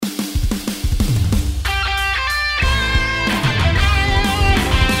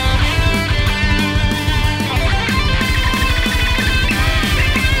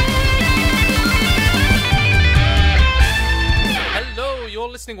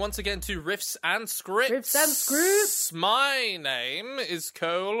listening once again to Riffs and Scripts. Riffs and Scripts. My name is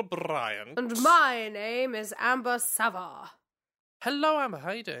Cole Bryant. And my name is Amber Savar. Hello, Amber.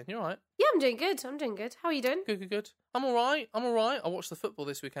 How you doing? You all right? Yeah, I'm doing good. How are you doing? Good. I'm all right. I watched the football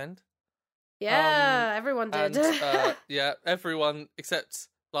this weekend. Yeah, everyone did. And, yeah, everyone except...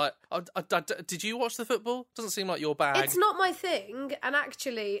 did you watch the football? Doesn't seem like your bag. It's not my thing, and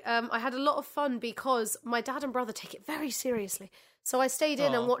actually, I had a lot of fun because my dad and brother take it very seriously. So I stayed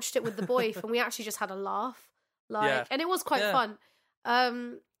in and watched it with the boy, and we actually just had a laugh, and it was quite fun.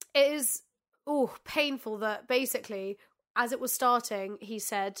 It is painful that basically, as it was starting, he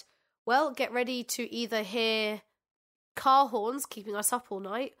said, "Well, get ready to either hear car horns keeping us up all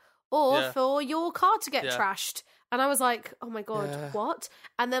night, or for your car to get trashed." And I was like, oh my God, what?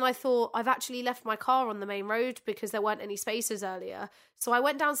 And then I thought, I've actually left my car on the main road because there weren't any spaces earlier. So I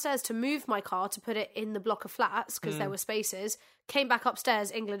went downstairs to move my car to put it in the block of flats because there were spaces. Came back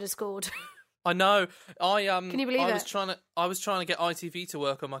upstairs, England had scored. I know. Can you believe it? I was trying to get ITV to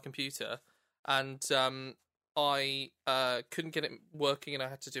work on my computer, and I couldn't get it working, and I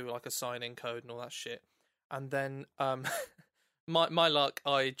had to do like a sign-in code and all that shit. And then My luck,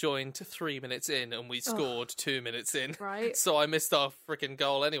 I joined 3 minutes in and we scored 2 minutes in. Right. So I missed our freaking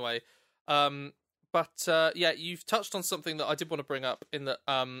goal anyway. But you've touched on something that I did want to bring up in that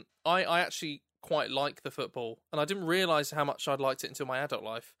I actually quite like the football. And I didn't realise how much I'd liked it until my adult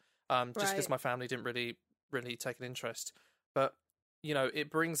life, just because my family didn't really take an interest. But, you know, it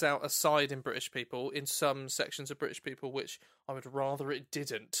brings out a side in British people, in some sections of British people, which I would rather it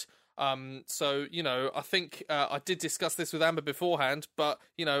didn't. So, you know, I think I did discuss this with Amber beforehand, but,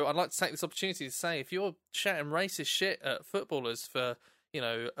 you know, I'd like to take this opportunity to say if you're shouting racist shit at footballers for, you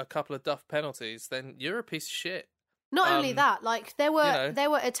know, a couple of duff penalties, then you're a piece of shit. Not only that, like there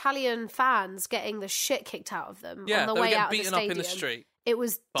were Italian fans getting the shit kicked out of them on the way out of the stadium. Up in the street. It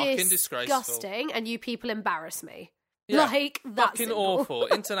was fucking disgusting, and you people embarrass me. Yeah, like that's fucking awful.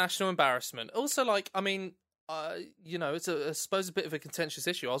 International embarrassment. Also, like, I mean, you know, it's I suppose a bit of a contentious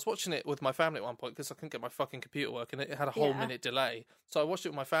issue. I was watching it with my family at one point because I couldn't get my fucking computer working. It had a whole minute delay. So I watched it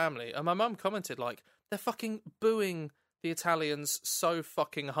with my family, and my mum commented, like, they're fucking booing the Italians so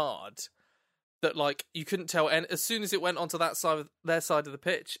fucking hard that, like, you couldn't tell. And as soon as it went onto that side of their side of the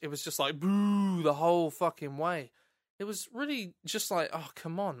pitch, it was just like, boo, the whole fucking way. It was really just like, oh,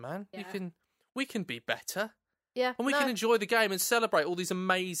 come on, man. Yeah. We can be better. Yeah. And we can enjoy the game and celebrate all these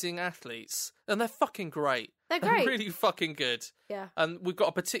amazing athletes. And they're fucking great. They're great. They're really fucking good. Yeah. And we've got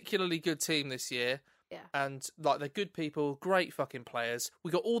a particularly good team this year. Yeah. And, like, they're good people, great fucking players.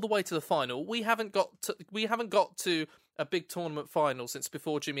 We got all the way to the final. We haven't got to a big tournament final since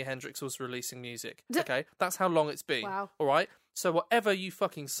before Jimi Hendrix was releasing music. Okay? That's how long it's been. Wow. All right? So whatever you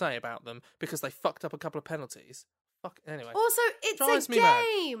fucking say about them, because they fucked up a couple of penalties, anyway. Also, it's a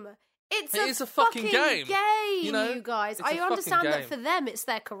game. Mad. It is a fucking game. You know? You guys. I understand that for them it's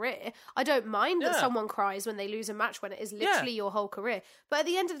their career. I don't mind that someone cries when they lose a match when it is literally your whole career. But at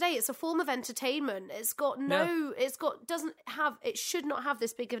the end of the day, it's a form of entertainment. It should not have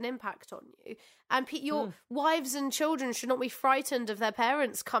this big of an impact on you. And your wives and children should not be frightened of their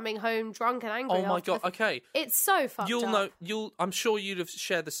parents coming home drunk and angry. Oh my God, okay. It's so fucked up. I'm sure you'd have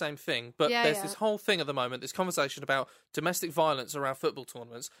shared the same thing, but there's this whole thing at the moment, this conversation about domestic violence around football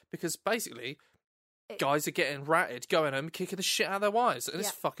tournaments, because basically guys are getting ratted, going home, kicking the shit out of their wives, and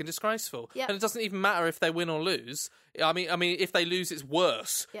it's fucking disgraceful. Yep. And it doesn't even matter if they win or lose. I mean, if they lose, it's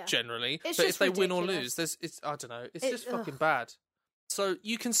worse generally. It's but just if they ridiculous. win or lose, I don't know. It's just fucking bad. So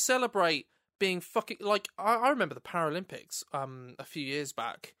you can celebrate being fucking, like, I remember the Paralympics a few years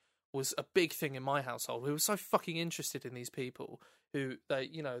back was a big thing in my household. We were so fucking interested in these people who they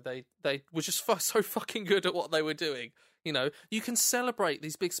were just so fucking good at what they were doing. You know, you can celebrate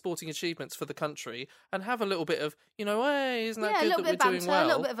these big sporting achievements for the country and have a little bit of, you know, hey, isn't that good that we're doing well? A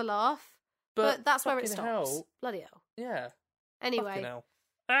little bit of a laugh. But that's where it stops. Hell, bloody hell. Yeah. Anyway.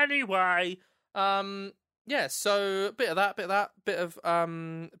 Yeah, so a bit of that, bit of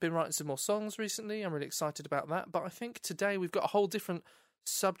been writing some more songs recently. I'm really excited about that. But I think today we've got a whole different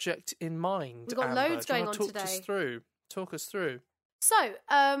subject in mind. We've got Amber. loads going on today. Talk us through. So,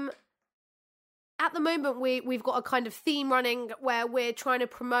 at the moment we've got a kind of theme running where we're trying to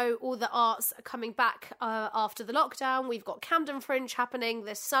promote all the arts coming back after the lockdown. We've got Camden Fringe happening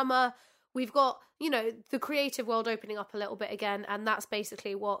this summer. We've got, you know, the creative world opening up a little bit again, and that's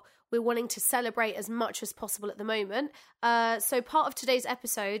basically what we're wanting to celebrate as much as possible at the moment. So part of today's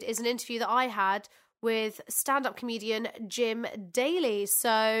episode is an interview that I had with stand-up comedian Jim Daly.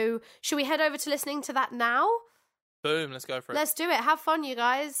 So should we head over to listening to that now? Boom, let's go for it. Let's do it. Have fun, you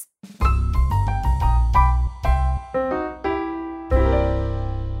guys.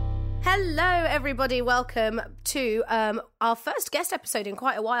 Hello, everybody. Welcome to our first guest episode in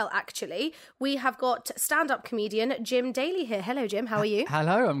quite a while, actually. We have got stand-up comedian Jim Daly here. Hello, Jim. How are you?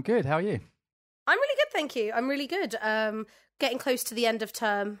 Hello, I'm good. How are you? I'm really good, thank you. I'm really good. Getting close to the end of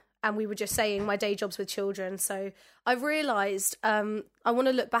term, and we were just saying my day job's with children. So I've realised I want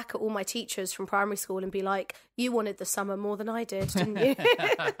to look back at all my teachers from primary school and be like, you wanted the summer more than I did, didn't you?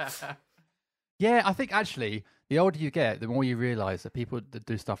 Yeah, I think actually, the older you get, the more you realise that people that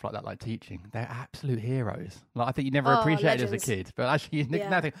do stuff like that, like teaching, they're absolute heroes. Like I think you never appreciated it as a kid, but actually you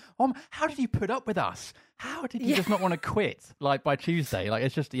now think, how did you put up with us? How did you just not want to quit, like, by Tuesday? Like,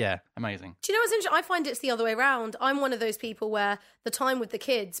 it's just, amazing. Do you know what's interesting? I find it's the other way around. I'm one of those people where the time with the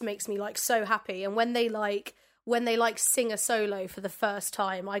kids makes me, like, so happy. And when they sing a solo for the first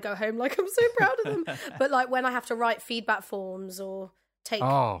time, I go home like I'm so proud of them. But, like, when I have to write feedback forms or take...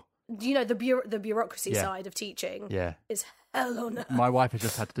 the bureaucracy side of teaching is hell on earth. My wife has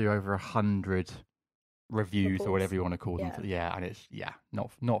just had to do over 100 reviews or whatever you want to call them. And it's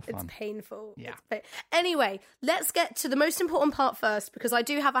not fun. It's painful. Anyway, let's get to the most important part first, because I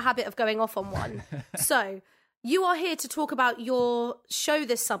do have a habit of going off on one. So you are here to talk about your show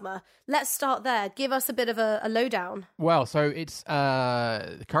this summer. Let's start there. Give us a bit of a lowdown. Well, so it's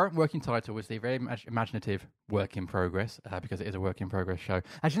the current working title was the very imaginative Work in Progress, because it is a work in progress show.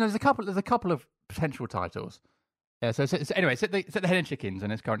 Actually, no, there's a couple of potential titles. So anyway, it's at the Hen and Chickens,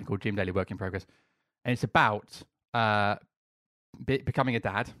 and it's currently called Jim Daly Work in Progress, and it's about becoming a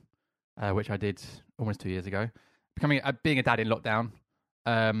dad, which I did almost 2 years ago. Being a dad in lockdown.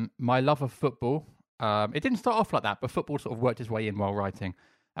 My love of football. It didn't start off like that, but football sort of worked its way in while writing.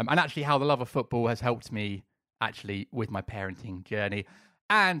 And actually how the love of football has helped me actually with my parenting journey.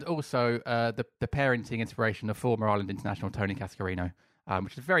 And also the parenting inspiration of former Ireland international Tony Cascarino,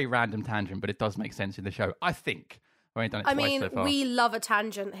 which is a very random tangent, but it does make sense in the show, I think. I've only done it twice so far. We love a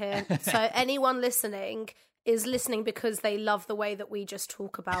tangent here. So anyone listening is listening because they love the way that we just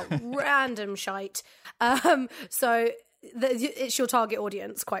talk about random shite. So it's your target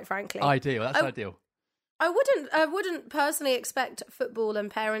audience, quite frankly. Ideal. That's ideal. I wouldn't personally expect football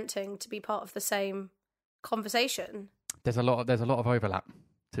and parenting to be part of the same conversation. There's a lot of overlap,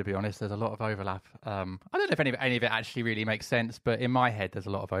 to be honest. There's a lot of overlap. I don't know if any of it actually really makes sense, but in my head, there's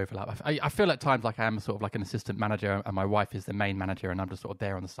a lot of overlap. I feel at times like I am sort of like an assistant manager, and my wife is the main manager, and I'm just sort of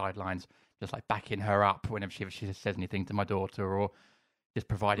there on the sidelines, just like backing her up whenever she says anything to my daughter, or just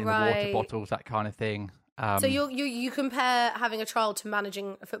providing the water bottles, that kind of thing. So you compare having a child to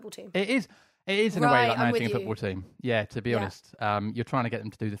managing a football team? It is in a way like managing a football team. Yeah, to be honest. You're trying to get them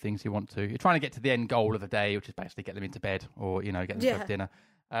to do the things you want to. You're trying to get to the end goal of the day, which is basically get them into bed or, get them to have dinner.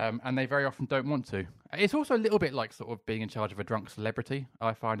 And they very often don't want to. It's also a little bit like sort of being in charge of a drunk celebrity,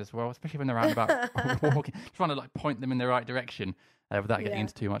 I find as well, especially when they're out and about walking, trying to like point them in the right direction without getting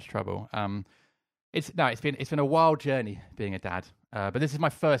into too much trouble. It's been a wild journey being a dad. But this is my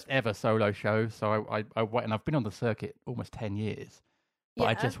first ever solo show, so I wait, and I've been on the circuit almost 10 years. But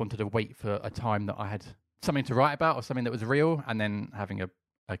I just wanted to wait for a time that I had something to write about or something that was real, and then having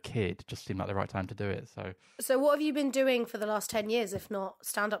a kid just seemed like the right time to do it. So what have you been doing for the last 10 years, if not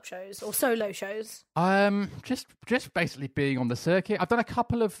stand-up shows or solo shows? Just basically being on the circuit. I've done a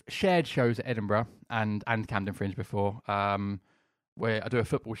couple of shared shows at Edinburgh and Camden Fringe before, where I do a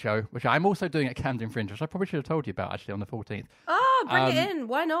football show, which I'm also doing at Camden Fringe, which I probably should have told you about actually on the 14th. Oh, bring it in.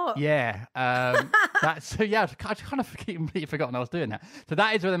 Why not? Yeah. I kind of completely forgotten I was doing that. So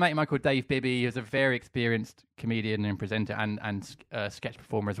that is with a mate of mine called Dave Bibby, who's a very experienced comedian and presenter and sketch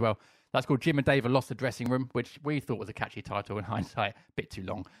performer as well. That's called Jim and Dave Lost the Dressing Room, which we thought was a catchy title in hindsight, a bit too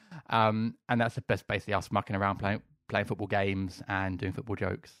long. And that's basically us mucking around playing football games and doing football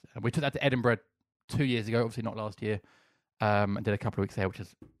jokes. We took that to Edinburgh 2 years ago, obviously not last year. And did a couple of weeks there, which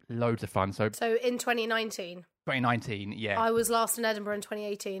is loads of fun. So in 2019? 2019, yeah. I was last in Edinburgh in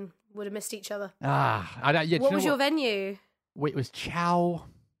 2018. Would have missed each other. I don't. Yeah, what was your venue? It was Ciao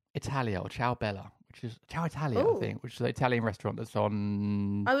Italia or Ciao Bella, which is Ciao Italia, I think, which is an Italian restaurant that's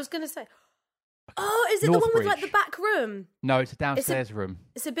on... I was going to say... Oh, is it the one with like the back room? No, it's a downstairs room.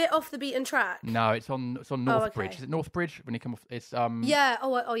 It's a bit off the beaten track. No, it's on Northbridge. Is it Northbridge when you come off? It's Yeah.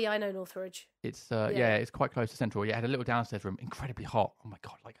 Oh yeah, I know Northbridge. It's it's quite close to Central. Yeah, it had a little downstairs room, incredibly hot. Oh my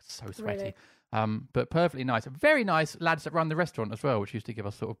god, like so sweaty. Really? But perfectly nice. Very nice lads that run the restaurant as well, which used to give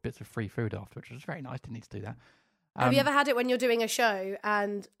us sort of bits of free food after, which was very nice. Didn't need to do that. Have you ever had it when you're doing a show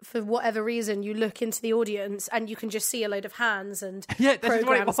and for whatever reason you look into the audience and you can just see a load of hands and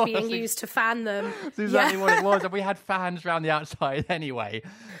programs being used to fan them? That's exactly what it was. And we had fans around the outside anyway.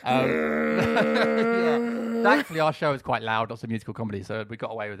 Thankfully, our show is quite loud, lots of musical comedy, so we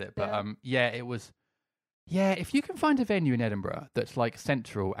got away with it. But it was Yeah, if you can find a venue in Edinburgh that's like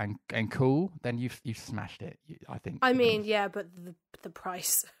central and cool, then you've smashed it. I think. I mean, yeah, but the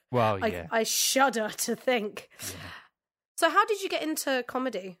price. Well, yeah. I shudder to think. Yeah. So, how did you get into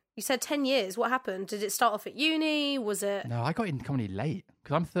comedy? You said 10 years. What happened? Did it start off at uni? Was it? No, I got into comedy late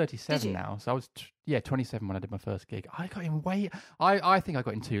because I'm 37 now. So I was 27 when I did my first gig. I got in I think I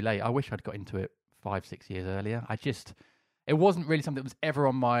got in too late. I wish I'd got into it 5-6 years earlier. It wasn't really something that was ever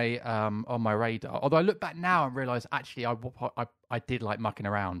on my radar. Although I look back now and realise actually I did like mucking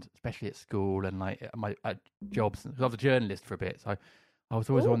around, especially at school and like at jobs. Because I was a journalist for a bit, so I was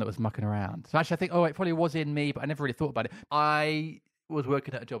always the one that was mucking around. So actually I think, it probably was in me, but I never really thought about it. I was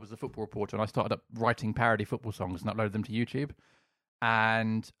working at a job as a football reporter and I started up writing parody football songs and uploaded them to YouTube.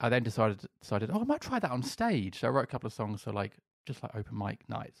 And I then decided, I might try that on stage. So I wrote a couple of songs for just open mic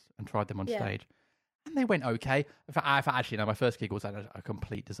nights and tried them on stage. And they went okay. In fact, actually, no, my first gig was a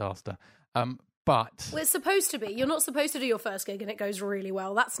complete disaster. But well, it's supposed to be. You're not supposed to do your first gig and it goes really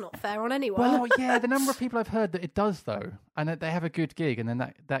well. That's not fair on anyone. Well, yeah, the number of people I've heard that it does, though, and that they have a good gig, and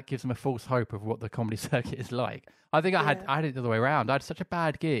then that gives them a false hope of what the comedy circuit is like. I think I had it the other way around. I had such a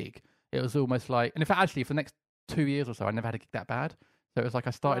bad gig. It was almost like, and in fact, actually, for the next 2 years or so, I never had a gig that bad. So it was like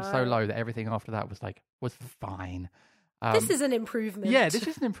I started so low that everything after that was fine. This is an improvement. Yeah, this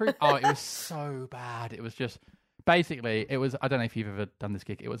is an improvement. Oh, it was so bad. It was just... Basically, it was, I don't know if you've ever done this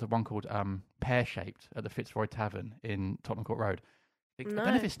gig, it was one called Pear Shaped at the Fitzroy Tavern in Tottenham Court Road. I don't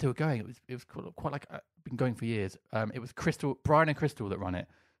know if it's still going. It was quite like, been going for years. It was Brian and Crystal that run it.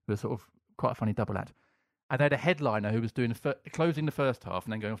 It was sort of quite a funny double act. And they had a headliner who was doing closing the first half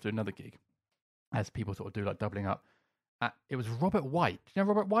and then going off to another gig, as people sort of do, like doubling up. It was Robert White. Do you know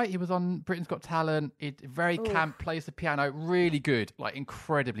Robert White? He was on Britain's Got Talent. Very camp, plays the piano, really good, like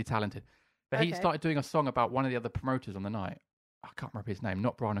incredibly talented. But he started doing a song about one of the other promoters on the night. I can't remember his name,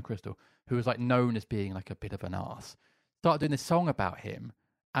 not Brian and Crystal, who was like known as being like a bit of an arse. Started doing this song about him,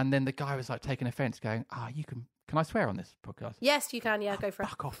 and then the guy was like taking offence, going, can I swear on this podcast? Yes, you can, go for it.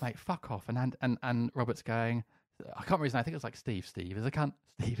 Fuck off, mate, fuck off. And Robert's going, I can't remember his name, I think it was like Steve is a cunt,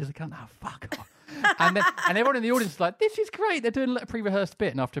 fuck off. and everyone in the audience was like, this is great, they're doing a pre-rehearsed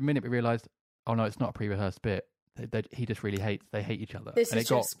bit, and after a minute we realised, oh no, it's not a pre-rehearsed bit. He just really they hate each other. This is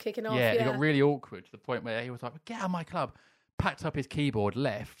just kicking off. Yeah, it got really awkward to the point where he was like, get out of my club, packed up his keyboard,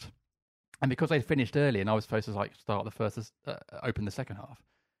 left. And because they finished early and I was supposed to start the first, open the second half,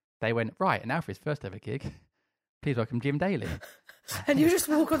 they went, right, and now for his first ever gig, please welcome Jim Daly. And you just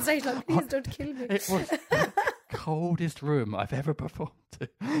walk on stage like, please don't kill me. It was the coldest room I've ever performed to.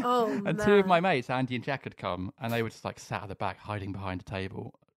 Oh, and two of my mates, Andy and Jack, had come and they were just sat at the back, hiding behind a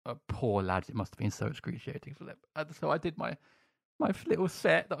table. Poor lads, it must have been so excruciating for them. And so I did my little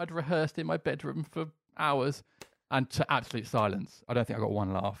set that I'd rehearsed in my bedroom for hours, and to absolute silence. I don't think I got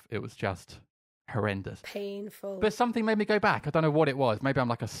one laugh. It was just horrendous. Painful. But something made me go back. I don't know what it was. Maybe I'm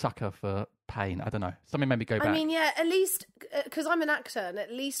like a sucker for pain. I don't know. Something made me go back. I mean, yeah, at least, because I'm an actor, and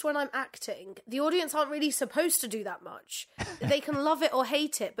at least when I'm acting, the audience aren't really supposed to do that much. They can love it or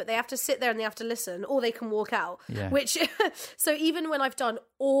hate it, but they have to sit there and they have to listen, or they can walk out. Yeah. Which, so even when I've done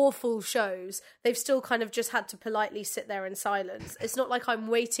awful shows, they've still kind of just had to politely sit there in silence. It's not like I'm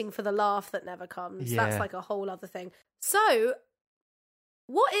waiting for the laugh that never comes. Yeah. That's like a whole other thing. So,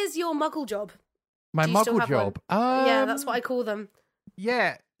 what is your muggle job? My muggle job? Yeah, that's what I call them.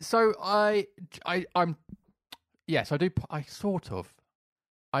 Yeah, so I do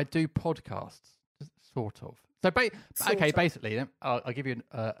podcasts, sort of. So basically, I'll give you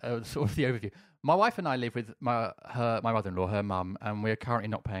a sort of the overview. My wife and I live with my mother-in-law, her mum, and we're currently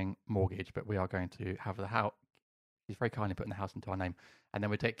not paying mortgage, but we are going to have the house. She's very kindly putting the house into our name, and then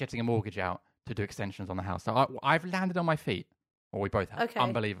we're getting a mortgage out to do extensions on the house. So I've landed on my feet, or we both have,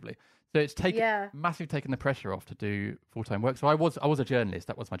 unbelievably. So it's massively taken the pressure off to do full-time work. So I was a journalist.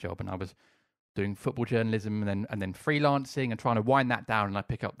 That was my job, and I was doing football journalism and then freelancing and trying to wind that down, and I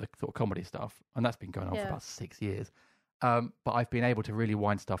pick up the sort of comedy stuff, and that's been going on for about 6 years. But I've been able to really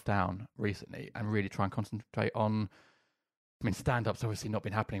wind stuff down recently and really try and concentrate on. I mean, stand-up's obviously not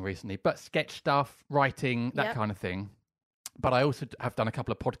been happening recently, but sketch stuff, writing, that kind of thing. But I also have done a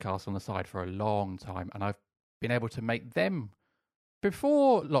couple of podcasts on the side for a long time, and I've been able to make them.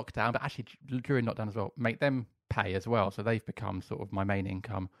 Before lockdown, but actually during lockdown as well, make them pay as well. So they've become sort of my main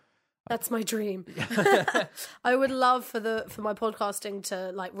income. That's my dream. I would love for my podcasting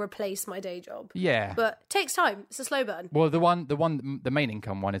to replace my day job. Yeah, but it takes time. It's a slow burn. Well, the main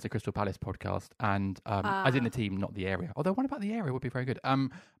income one is a Crystal Palace podcast, and as in the team, not the area. Although one about the area would be very good.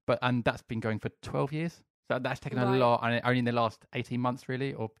 And that's been going for 12 years. So that's taken a lot, and only in the last 18 months,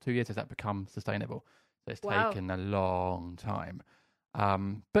 really, or 2 years, has that become sustainable. So it's taken a long time.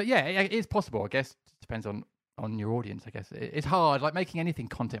 But yeah, it is possible, I guess, depends on your audience, I guess. It's hard. Like making anything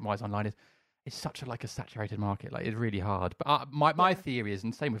content-wise online is such a saturated market. Like it's really hard. But my theory is,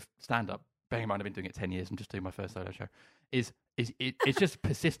 and same with stand-up, bearing in mind I've been doing it 10 years and just doing my first solo show, it's just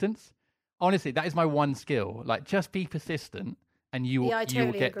persistence. Honestly, that is my one skill. Like just be persistent and you will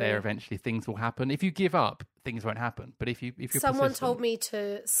get there eventually. Things will happen. If you give up, things won't happen. But if you're someone told me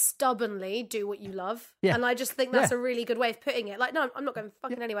to stubbornly do what you love, and I just think that's a really good way of putting it. Like, no, I'm not going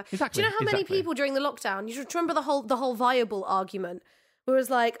fucking anywhere. Exactly. Do you know how many people during the lockdown? You should remember the whole viable argument. Where it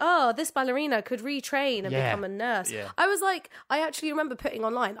was like, oh, this ballerina could retrain and become a nurse. Yeah. I was like, I actually remember putting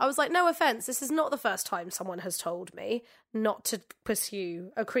online, I was like, no offense, this is not the first time someone has told me not to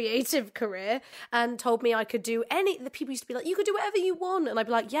pursue a creative career and told me I could do the people used to be like, you could do whatever you want. And I'd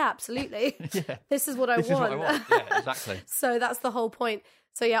be like, yeah, absolutely. This is what I want. Yeah, exactly. So that's the whole point.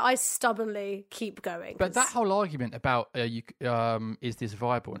 So yeah, I stubbornly keep going. But that whole argument about is this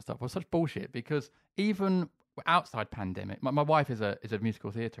viable and stuff was such bullshit, because even outside pandemic, my wife is a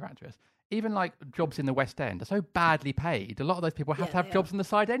musical theatre actress. Even like jobs in the West End are so badly paid. A lot of those people have to have jobs on the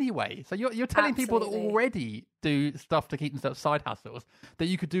side anyway. So you're telling people that already do stuff to keep themselves side hustles that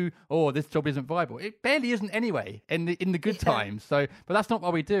you could do. Oh, this job isn't viable. It barely isn't anyway in the good times. So, but that's not why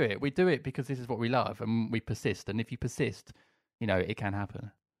we do it. We do it because this is what we love and we persist. And if you persist, it can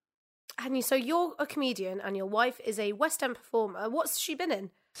happen. And so you're a comedian and your wife is a West End performer. What's she been in?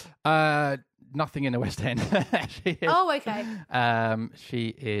 Nothing in the West End. Oh, okay. She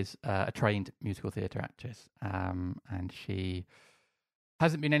is a trained musical theatre actress, and she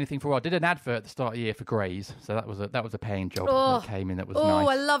hasn't been anything for a while. Did an advert at the start of the year for Grays, so that was a paying job that came in. That was nice. Oh,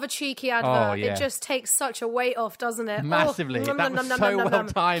 I love a cheeky advert. Oh, yeah. It just takes such a weight off, doesn't it? Massively. That was so well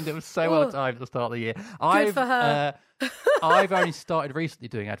timed. It was so well timed at the start of the year. Good for her. I've only started recently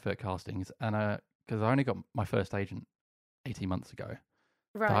doing advert castings, and because I only got my first agent 18 months ago.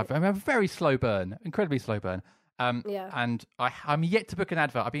 Right. I'm a very slow burn, incredibly slow burn. And I'm yet to book an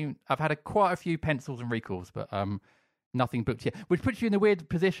advert. I've had quite a few pencils and recalls, but nothing booked yet. Which puts you in the weird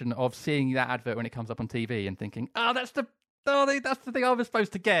position of seeing that advert when it comes up on TV and thinking, that's the thing I was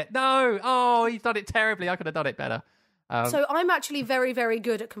supposed to get. No, he's done it terribly. I could have done it better. So I'm actually very, very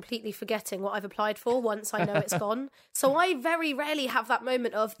good at completely forgetting what I've applied for once I know it's gone. So I very rarely have that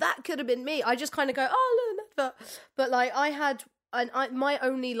moment of, that could have been me. I just kind of go, oh, look, an advert. But like I had, my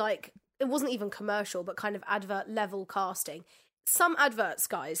only it wasn't even commercial, but kind of advert level casting. Some adverts,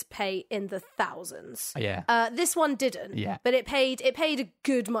 guys, pay in the thousands. Yeah. This one didn't. Yeah. But it paid a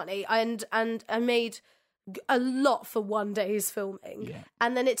good money and I made a lot for one day's filming,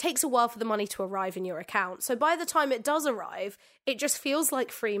 and then it takes a while for the money to arrive in your account. So by the time it does arrive, it just feels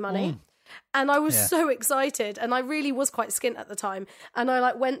like free money. And I was so excited, and I really was quite skint at the time. And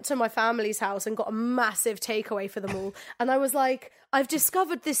I went to my family's house and got a massive takeaway for them all. And I was like, I've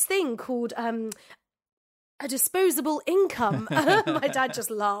discovered this thing called a disposable income. My dad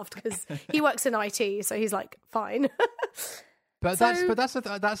just laughed because he works in IT, so he's like, fine. But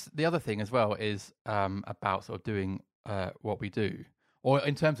that's the other thing as well is about sort of doing what we do, or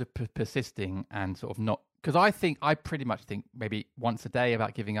in terms of persisting and sort of not, because I pretty much think maybe once a day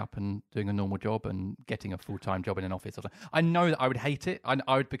about giving up and doing a normal job and getting a full-time job in an office. I know that I would hate it.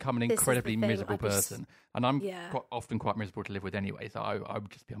 I would become an incredibly miserable person, and I'm often quite miserable to live with anyway. So I would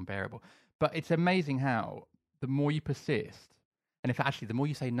just be unbearable. But it's amazing how the more you persist, and if actually the more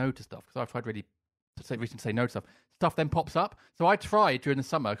you say no to stuff, because I've tried recently to say no to stuff then pops up. So I tried during the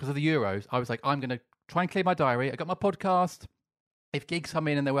summer because of the Euros. I was like, I'm going to try and clear my diary. I got my podcast. If gigs come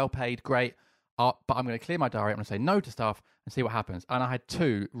in and they're well paid, great. But I'm going to clear my diary. I'm going to say no to stuff and see what happens. And I had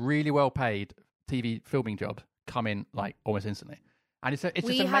 2 really well paid TV filming jobs come in almost instantly. And it's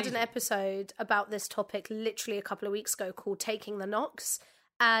we had an episode about this topic literally a couple of weeks ago called Taking the Knocks.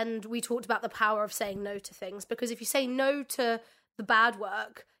 And we talked about the power of saying no to things, because if you say no to the bad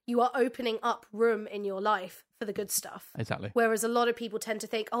work, you are opening up room in your life for the good stuff. Exactly. Whereas a lot of people tend to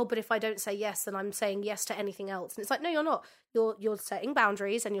think, but if I don't say yes, then I'm saying yes to anything else. And it's like, no, you're not. You're setting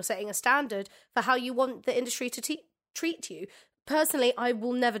boundaries and you're setting a standard for how you want the industry to treat you. Personally, I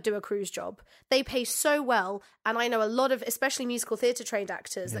will never do a cruise job. They pay so well. And I know a lot of, especially musical theatre trained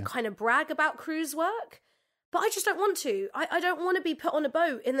actors that kind of brag about cruise work. But I just don't want to. I don't want to be put on a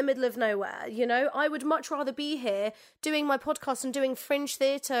boat in the middle of nowhere, I would much rather be here doing my podcast and doing fringe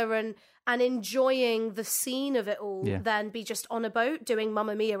theatre and enjoying the scene of it all than be just on a boat doing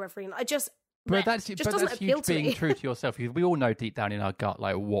Mamma Mia every night. That's huge being true to yourself. We all know deep down in our gut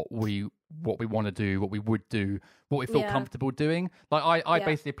what we want to do, what we would do, what we feel comfortable doing. I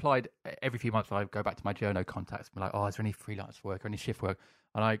basically applied every few months. I go back to my journo contacts and be like, is there any freelance work or any shift work?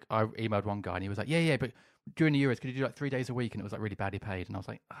 And I emailed one guy and he was like, yeah, but during the Euros, could you do 3 days a week? And it was really badly paid. And I was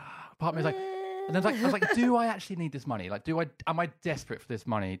like, part of me was like, And I was like, do I actually need this money? Like, am I desperate for this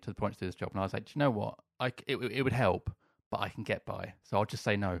money to the point to do this job? And I was like, do you know what? It would help, but I can get by. So I'll just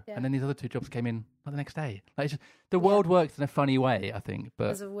say no. Yeah. And then these other 2 jobs came in like the next day. Like, the world works in a funny way, I think. But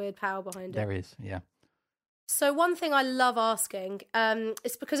there's a weird power behind it. There is, yeah. So one thing I love asking,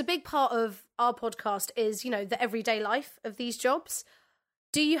 is because a big part of our podcast is, the everyday life of these jobs.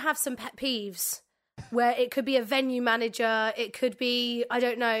 Do you have some pet peeves where it could be a venue manager? It could be, I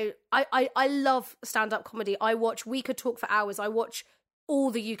don't know. I love stand-up comedy. We could talk for hours. I watch all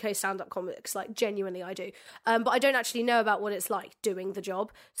the UK stand-up comics, like genuinely I do. But I don't actually know about what it's like doing the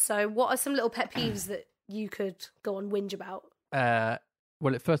job. So what are some little pet peeves that you could go on whinge about?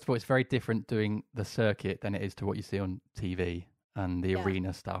 Well, first of all, it's very different doing the circuit than it is to what you see on TV and the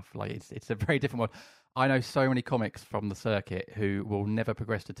arena stuff. Like it's a very different one. I know so many comics from the circuit who will never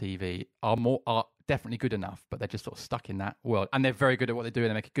progress to TV, are definitely good enough, but they're just sort of stuck in that world. And they're very good at what they do,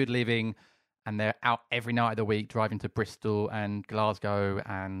 and they make a good living, and they're out every night of the week driving to Bristol and Glasgow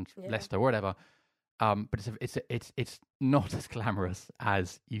and Leicester, whatever. But it's not as glamorous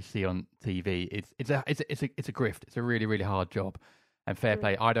as you see on TV. It's a grift. It's a really, really hard job. And fair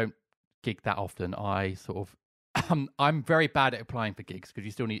play, I don't gig that often. I sort of I'm very bad at applying for gigs because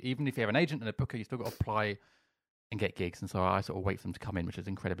you still need, even if you have an agent and a booker, you still got to apply and get gigs. And so I sort of wait for them to come in, which is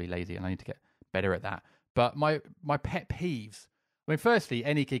incredibly lazy, and I need to get better at that. But my pet peeves, I mean, firstly,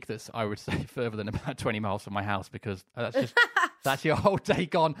 any gig that's, I would say, further than about 20 miles from my house, because that's just that's your whole day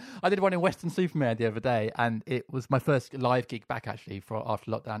gone. I did one in Weston-super-Mare the other day, and it was my first live gig back actually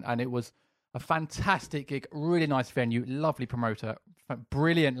after lockdown, and it was a fantastic gig, really nice venue, lovely promoter,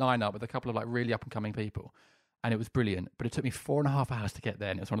 brilliant lineup with a couple of like really up and coming people. And it was brilliant, but it took me 4.5 hours to get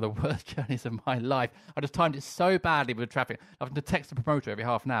there, and it was one of the worst journeys of my life. I just timed it so badly with the traffic. I have to text the promoter every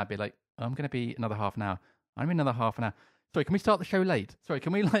half an hour, be like, I'm going to be another half an hour. I'm in another half an hour. Sorry, can we start the show late? Sorry,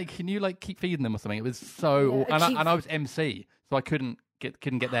 can you keep feeding them or something? It was so, and I was MC, so I couldn't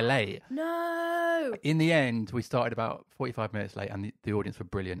get there late. No. In the end, we started about 45 minutes late, and the audience were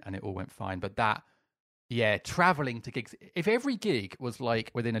brilliant, and it all went fine. But traveling to gigs. If every gig was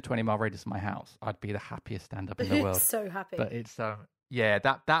like within a 20-mile radius of my house, I'd be the happiest stand-up in the world. So happy. But it's that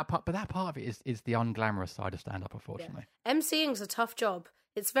part. But that part of it is the unglamorous side of stand-up, unfortunately. Yeah. MCing's a tough job.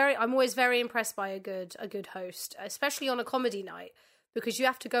 I'm always very impressed by a good host, especially on a comedy night, because you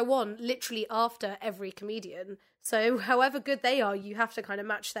have to go on literally after every comedian. So however good they are, you have to kind of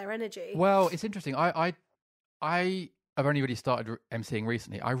match their energy. Well, it's interesting. I've only really started emceeing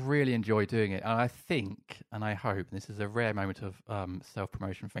recently. I really enjoy doing it. And I think, and I hope, and this is a rare moment of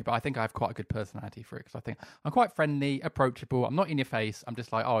self-promotion for me, but I think I have quite a good personality for it, because I think I'm quite friendly, approachable. I'm not in your face. I'm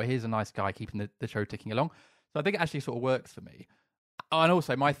just like, oh, here's a nice guy keeping the show ticking along. So I think it actually sort of works for me. And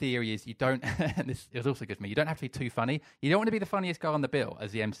also, my theory is you don't, and this is also good for me, you don't have to be too funny. You don't want to be the funniest guy on the bill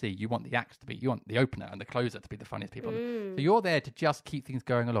as the MC. You want the acts to be, you want the opener and the closer to be the funniest people. So you're there to just keep things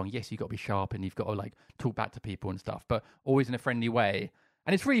going along. Yes, you've got to be sharp and you've got to like talk back to people and stuff, but always in a friendly way.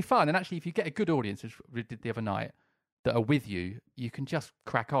 And it's really fun. And actually, if you get a good audience, which we did the other night, that are with you, you can just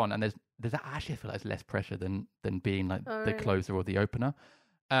crack on. And there's actually, I feel like there's less pressure than being like the closer or the opener.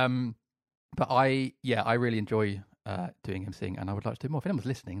 But I really enjoy doing emceeing, and I would like to do more. If anyone's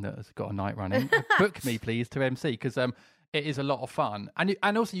listening that has got a night running, book me please to MC, because it is a lot of fun,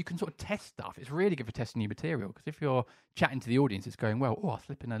 and also you can sort of test stuff. It's really good for testing new material, because if you're chatting to the audience, it's going well. Oh, I'll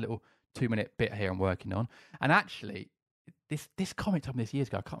slip in a little 2-minute bit here I'm working on. And actually, this comic told me this years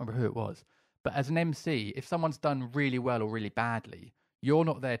ago. I can't remember who it was, but as an MC, if someone's done really well or really badly, you're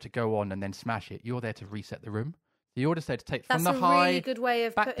not there to go on and then smash it. You're there to reset the room. So you're just there to take from the high, really good way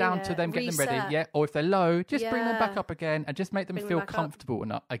of back down to them, get them ready. Yeah, or if they're low, just bring them back up again and just make them feel comfortable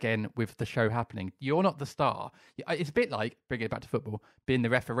enough again with the show happening. You're not the star. It's a bit like, bringing it back to football, being the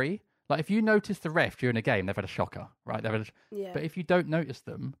referee. Like if you notice the ref during a game, they've had a shocker, right? But if you don't notice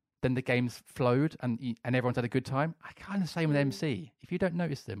them, then the game's flowed and everyone's had a good time. I kind of same with MC. If you don't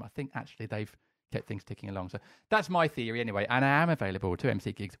notice them, I think actually they've kept things ticking along. So that's my theory anyway. And I am available to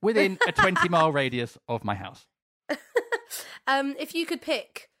MC gigs within a 20-mile radius of my house. If you could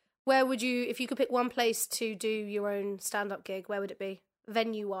pick, if you could pick one place to do your own stand-up gig, where would it be?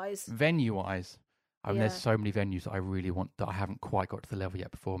 Venue-wise? I mean, there's so many venues that I really want, that I haven't quite got to the level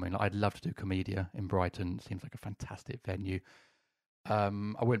yet performing. Like, I'd love to do Comedia in Brighton. It seems like a fantastic venue. I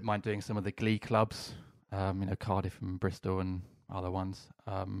wouldn't mind doing some of the Glee clubs, Cardiff and Bristol and other ones.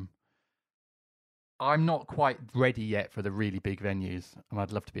 I'm not quite ready yet for the really big venues.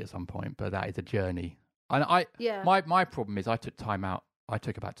 I'd love to be at some point, but that is a journey. And my problem is I took time out. I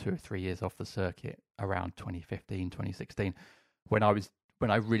took about 2 or 3 years off the circuit around 2015, 2016, when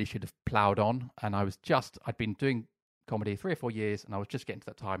I really should have ploughed on. And I'd been doing comedy 3 or 4 years, and I was just getting to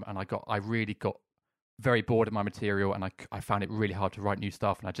that time, and I really got very bored of my material, and I found it really hard to write new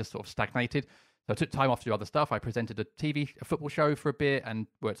stuff, and I just sort of stagnated. So I took time off to do other stuff. I presented a football show for a bit, and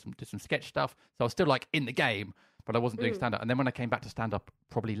did some sketch stuff. So I was still like in the game, but I wasn't doing stand-up. And then when I came back to stand-up,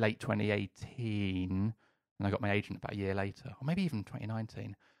 probably late 2018, and I got my agent about a year later, or maybe even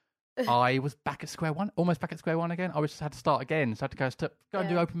 2019, I was back at square one, almost back at square one again. I had to start again, so I had to go and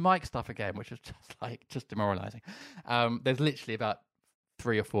do open mic stuff again, which was just demoralising. There's literally about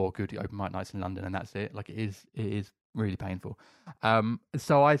 3 or 4 good open mic nights in London, and that's it. Like it is really painful.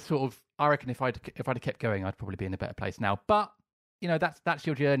 So I reckon if I'd have kept going, I'd probably be in a better place now. But that's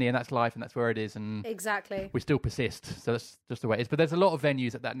your journey, and that's life, and that's where it is, and exactly we still persist. So that's just the way it is. But there's a lot of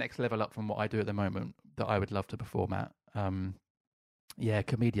venues at that next level up from what I do at the moment that I would love to perform at.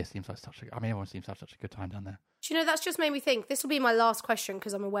 Comedia seems like everyone seems to have such a good time down there. Do you know, that's just made me think, this will be my last question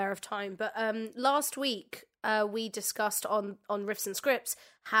because I'm aware of time, but last week we discussed on Riffs and Scripts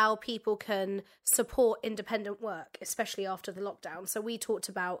how people can support independent work, especially after the lockdown. So we talked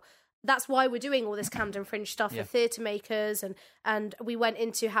about, that's why we're doing all this Camden Fringe stuff for theatre makers, and we went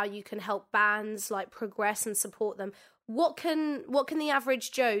into how you can help bands like progress and support them. What can the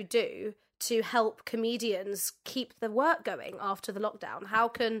average Joe do to help comedians keep the work going after the lockdown? How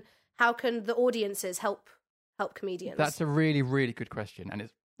can the audiences help comedians? That's a really, really good question, and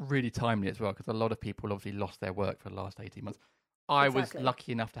it's really timely as well, because a lot of people obviously lost their work for the last 18 months. I was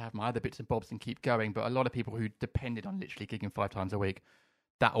lucky enough to have my other bits and bobs and keep going, but a lot of people who depended on literally gigging 5 times a week,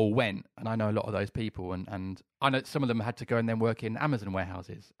 that all went. And I know a lot of those people, and I know some of them had to go and then work in Amazon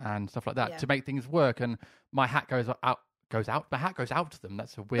warehouses and stuff like that to make things work. And my hat goes out. My hat goes out to them.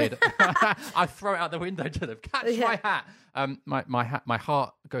 That's a weird. I throw it out the window to them. Catch my hat. My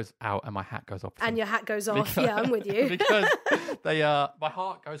heart goes out and my hat goes off. And your hat goes off. Yeah, I'm with you. Because my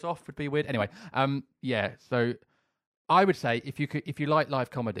heart goes off would be weird. Anyway, So I would say if you like live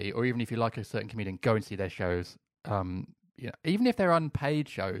comedy, or even if you like a certain comedian, go and see their shows. Even if they're unpaid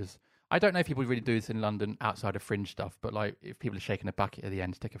shows. I don't know if people really do this in London outside of Fringe stuff, but like if people are shaking a bucket at the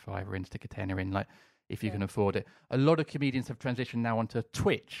end, stick a £5 in, stick a £10 in, like. If you can afford it. A lot of comedians have transitioned now onto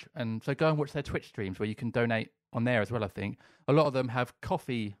Twitch, and so go and watch their Twitch streams where you can donate on there as well, I think. A lot of them have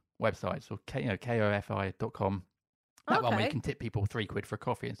coffee websites, or kofi.com. That one where you can tip people £3 for a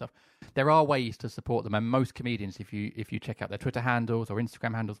coffee and stuff. There are ways to support them, and most comedians, if you check out their Twitter handles or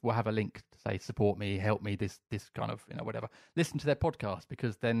Instagram handles, will have a link to say support me, help me, this kind of whatever. Listen to their podcast,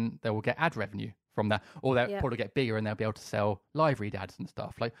 because then they will get ad revenue from that, or they'll probably get bigger and they'll be able to sell live read ads and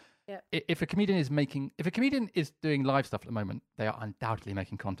stuff. Like if a comedian is doing live stuff at the moment, they are undoubtedly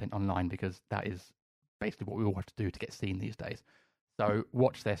making content online, because that is basically what we all have to do to get seen these days. So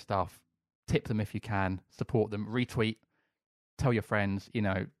watch their stuff. Tip them if you can, support them, retweet, tell your friends,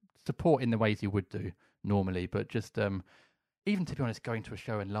 support in the ways you would do normally. But just even, to be honest, going to a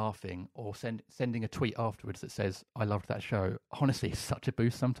show and laughing, or sending a tweet afterwards that says, I loved that show, honestly, it's such a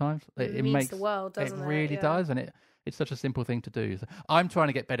boost sometimes. It means makes the world, doesn't it? It really does, and it's such a simple thing to do. So I'm trying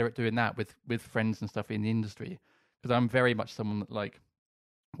to get better at doing that with friends and stuff in the industry, because I'm very much someone that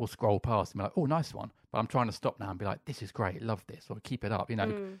will scroll past and be like, oh, nice one. But I'm trying to stop now and be like, this is great, love this, or keep it up,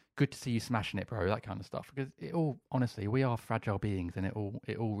 good to see you smashing it, bro, that kind of stuff. Because it all, honestly, we are fragile beings, and it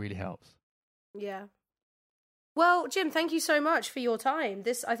all really helps. Yeah. Well, Jim, thank you so much for your time.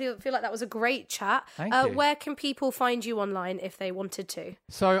 I feel like that was a great chat. Thank you. Where can people find you online if they wanted to?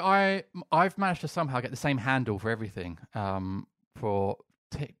 So I've managed to somehow get the same handle for everything. I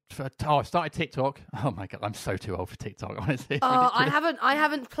started TikTok. Oh my god, I'm so too old for TikTok, honestly. I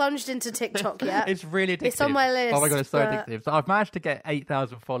haven't plunged into TikTok yet. It's really addictive. It's on my list. Oh my god, it's so addictive. So I've managed to get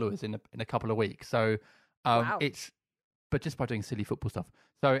 8,000 followers in a couple of weeks. So wow. But just by doing silly football stuff.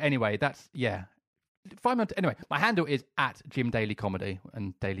 So anyway, anyway, my handle is at Jim Daly Comedy,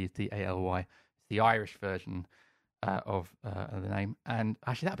 and Daly is DALY. It's the Irish version of the name, and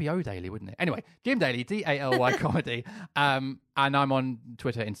actually that'd be O'Daly, wouldn't it? Anyway, Jim Daly, DALY Comedy, and I'm on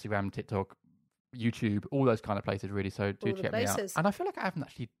Twitter, Instagram, TikTok, YouTube, all those kind of places, really. So do check me out. And I feel like I haven't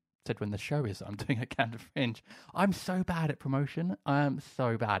actually said when the show is that I'm doing at Camden Fringe. I'm so bad at promotion. I am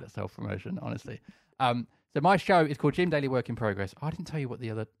so bad at self-promotion, honestly. So my show is called Jim Daly Work in Progress. I didn't tell you what the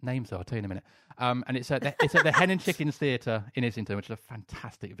other names are. I'll tell you in a minute. And it's at the Hen and Chickens Theatre in Islington, which is a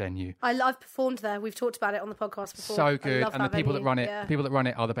fantastic venue. I've performed there. We've talked about it on the podcast before. So good, and the people that run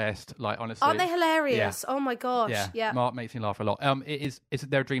it are the best. Like, honestly, aren't they hilarious? Yeah. Oh my gosh, yeah. Mark makes me laugh a lot. It's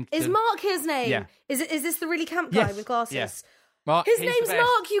their dream. Is Mark his name? Yeah. Is this the really camp guy with glasses? Yeah. Mark, his name's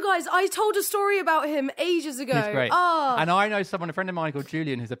Mark, you guys. I told a story about him ages ago. He's great. Oh. And I know a friend of mine called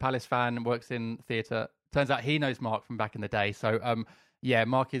Julian, who's a Palace fan and works in theatre. Turns out he knows Mark from back in the day. So Yeah,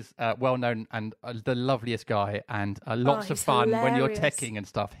 Mark is well known and the loveliest guy, and lots of fun hilarious. When you're teching and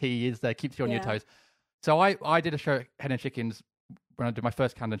stuff. He is there, keeps you on your toes. So I did a show at Hen and Chickens when I did my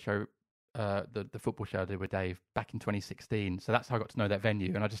first Camden show, the football show I did with Dave back in 2016. So that's how I got to know that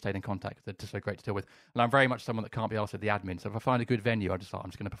venue, and I just stayed in contact. They're just so great to deal with. And I'm very much someone that can't be asked with the admin. So if I find a good venue, I'm just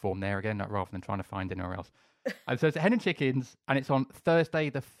going to perform there again, rather than trying to find anywhere else. And so it's at Hen and Chickens, and it's on Thursday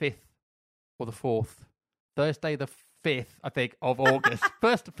the 5th or the 4th. Thursday the 5th, I think, of August.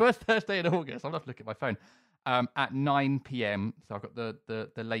 first Thursday in August. I'll have to look at my phone. At 9 p.m. So I've got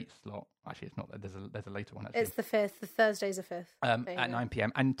the late slot. Actually, it's not. There's a later one. Actually, it's the 5th. The Thursday's the 5th. At 9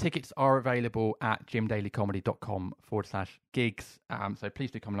 p.m. And tickets are available at jimdalycomedy.com/gigs. So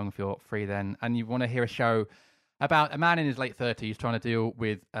please do come along if you're free then, and you want to hear a show about a man in his late 30s trying to deal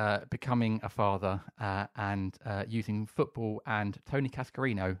with becoming a father and using football and Tony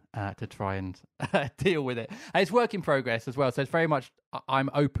Cascarino to try and deal with it. And it's work in progress as well. So it's very much I'm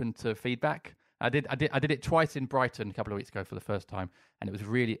open to feedback. I did it twice in Brighton a couple of weeks ago for the first time, and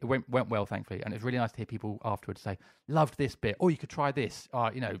it went well, thankfully. And it was really nice to hear people afterwards say, "Loved this bit," "Oh, you could try this."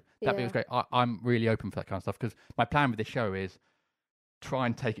 That bit was great. I'm really open for that kind of stuff, because my plan with this show is try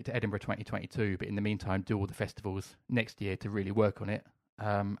and take it to Edinburgh 2022, but in the meantime, do all the festivals next year to really work on it,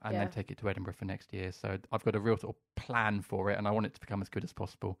 and then take it to Edinburgh for next year. So I've got a real sort of plan for it, and I want it to become as good as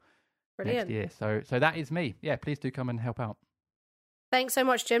possible next year. So that is me. Yeah, please do come and help out. Thanks so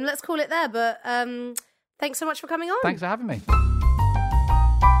much, Jim. Let's call it there, but thanks so much for coming on. Thanks for having me.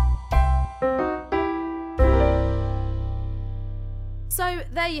 So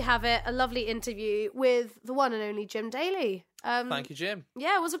there you have it, a lovely interview with the one and only Jim Daly. Thank you, Jim.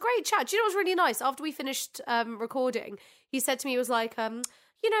 Yeah, it was a great chat. Do you know what was really nice? After we finished recording, he said to me, he was like, you're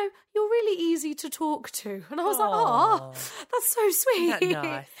really easy to talk to. And I was like, oh, that's so sweet. Isn't that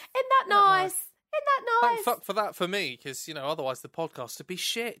nice? Isn't that nice? Isn't that nice? Thank fuck for that for me, because, otherwise the podcast would be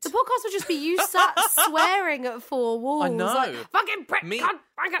shit. The podcast would just be you sat swearing at four walls. I know. Like, fucking prick.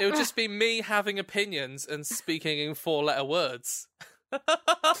 It would just be me having opinions and speaking in 4-letter words.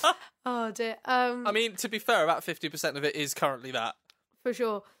 Oh, dear. I mean, to be fair, about 50% of it is currently that. For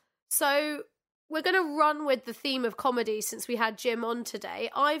sure. So we're going to run with the theme of comedy since we had Jim on today.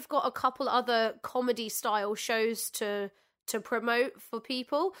 I've got a couple other comedy-style shows to promote for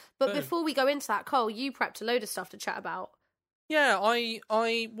people. But before we go into that, Cole, you prepped a load of stuff to chat about. Yeah,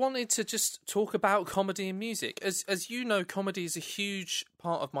 I wanted to just talk about comedy and music. As you know, comedy is a huge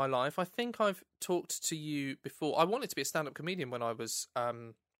part of my life. I think I've talked to you before. I wanted to be a stand-up comedian when I was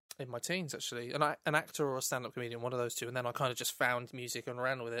in my teens, actually. An actor or a stand-up comedian, one of those two. And then I kind of just found music and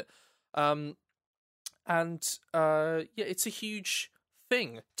ran with it. It's a huge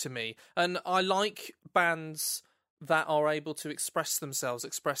thing to me. And I like bands that are able to express themselves,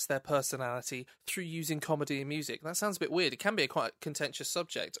 express their personality through using comedy and music. That sounds a bit weird. It can be a quite contentious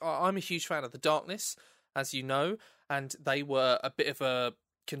subject. I'm a huge fan of The Darkness, as you know, and they were a bit of a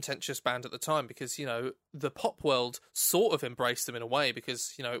contentious band at the time because, the pop world sort of embraced them in a way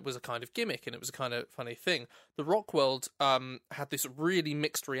because, it was a kind of gimmick and it was a kind of funny thing. The rock world had this really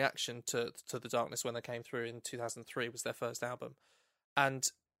mixed reaction to The Darkness when they came through in 2003. It was their first album.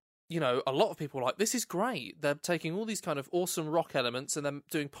 And a lot of people were like, this is great. They're taking all these kind of awesome rock elements and then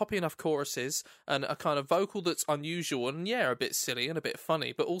doing poppy enough choruses and a kind of vocal that's unusual and, a bit silly and a bit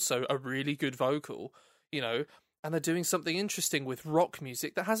funny, but also a really good vocal, and they're doing something interesting with rock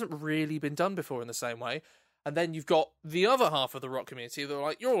music that hasn't really been done before in the same way. And then you've got the other half of the rock community that are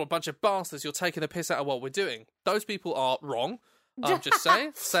like, you're all a bunch of bastards. You're taking the piss out of what we're doing. Those people are wrong. I'm just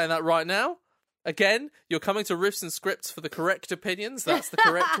saying that right now. Again, you're coming to Riffs and Scripts for the correct opinions. That's the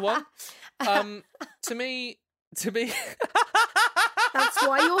correct one. To me... That's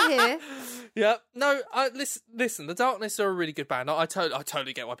why you're here. Yeah. No, listen, The Darkness are a really good band. I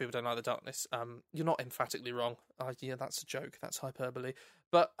totally get why people don't like The Darkness. You're not emphatically wrong. That's a joke. That's hyperbole.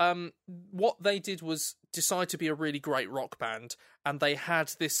 But what they did was decide to be a really great rock band, and they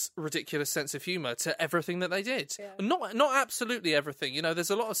had this ridiculous sense of humour to everything that they did. Yeah. Not absolutely everything. There's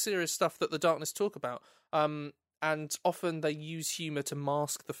a lot of serious stuff that The Darkness talk about. And often they use humour to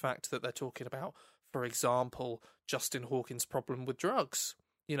mask the fact that they're talking about, for example, Justin Hawkins' problem with drugs.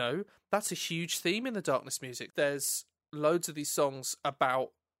 That's a huge theme in The Darkness music. There's loads of these songs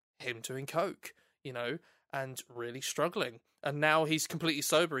about him doing coke, and really struggling. And now he's completely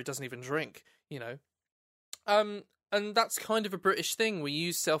sober. He doesn't even drink, And that's kind of a British thing. We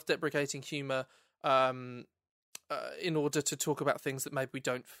use self-deprecating humour in order to talk about things that maybe we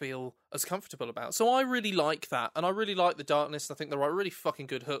don't feel as comfortable about. So I really like that. And I really like The Darkness. I think they write really fucking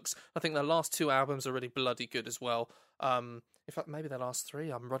good hooks. I think their last 2 albums are really bloody good as well. In fact, maybe their last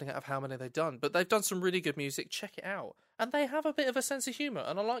 3. I'm running out of how many they've done. But they've done some really good music. Check it out. and they have a bit of a sense of humour,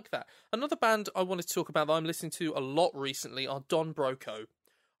 and I like that. Another band I wanted to talk about that I'm listening to a lot recently are Don Broco.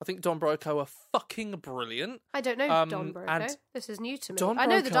 I think Don Broco are fucking brilliant. I don't know Don Broco. This is new to me. I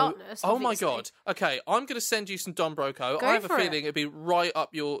know The Darkness, obviously. Oh my God. Okay, I'm going to send you some Don Broco. I have a feeling it'd be right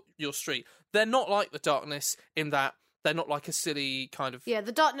up your street. They're not like The Darkness in that they're not like a silly kind of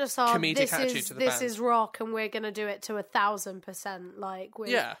The Darkness are comedic attitude to the band. This is rock and we're going to do it to 1,000%. Like,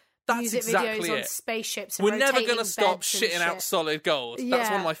 that's music exactly videos it. on spaceships and we're never going to stop shitting out Solid Gold. That's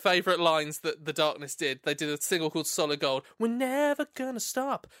one of my favourite lines that The Darkness did. They did a single called Solid Gold. We're never going to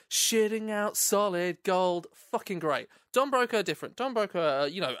stop shitting out Solid Gold. Fucking great. Don Broco are different. Don Broco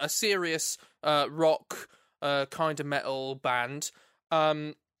are, a serious rock kind of metal band.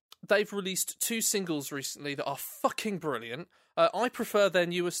 They've released 2 singles recently that are fucking brilliant. I prefer their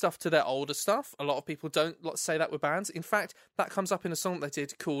newer stuff to their older stuff. A lot of people don't say that with bands. In fact, that comes up in a song they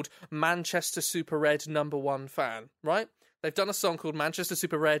did called Manchester Super Red #1 Fan, right? They've done a song called Manchester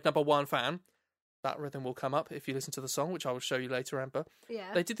Super Red #1 Fan. That rhythm will come up if you listen to the song, which I will show you later, Amber.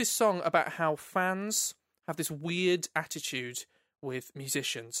 Yeah. They did this song about how fans have this weird attitude with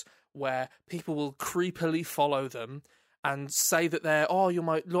musicians where people will creepily follow them and say that they're, you're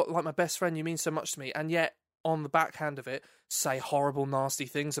like my best friend, you mean so much to me, and yet on the backhand of it, say horrible, nasty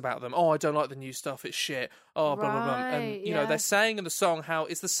things about them. I don't like the new stuff, it's shit. Blah, blah, blah. And, they're saying in the song how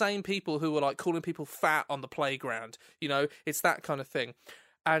it's the same people who were, like, calling people fat on the playground. It's that kind of thing.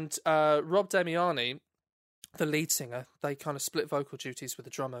 And Rob Damiani, the lead singer, they kind of split vocal duties with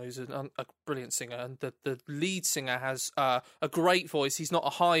the drummer, who's a brilliant singer. And the lead singer has a great voice. He's not a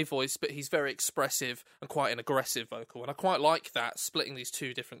high voice, but he's very expressive and quite an aggressive vocal. And I quite like that, splitting these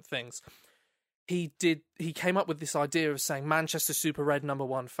two different things. He came up with this idea of saying Manchester Super Red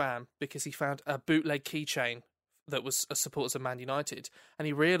 #1 Fan because he found a bootleg keychain that was a supporters of Man United, and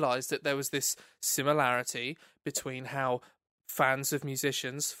he realised that there was this similarity between how fans of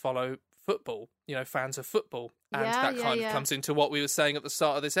musicians follow football, fans of football, and that kind of comes into what we were saying at the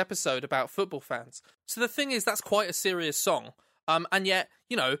start of this episode about football fans. So the thing is, that's quite a serious song, and yet,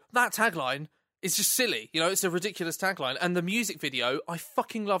 that tagline is just silly. It's a ridiculous tagline. And the music video, I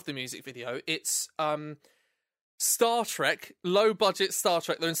fucking love the music video. It's Star Trek, low-budget Star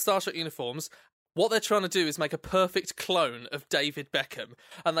Trek. They're in Star Trek uniforms. What they're trying to do is make a perfect clone of David Beckham.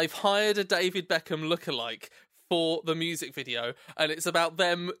 And they've hired a David Beckham lookalike for the music video. And it's about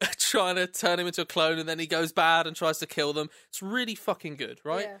them trying to turn him into a clone, and then he goes bad and tries to kill them. It's really fucking good,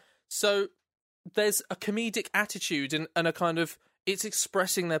 right? Yeah. So there's a comedic attitude and a kind of... It's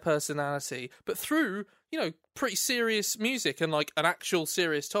expressing their personality, but through, pretty serious music and, like, an actual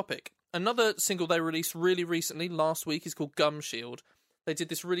serious topic. Another single they released really recently, last week, is called Gum Shield. They did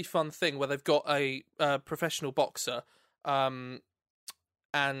this really fun thing where they've got a professional boxer, and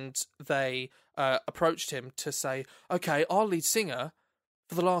they approached him to say, okay, our lead singer,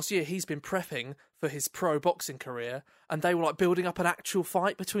 for the last year, he's been prepping for his pro boxing career, and they were, like, building up an actual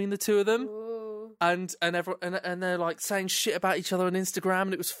fight between the two of them. Ooh. And they're like saying shit about each other on Instagram,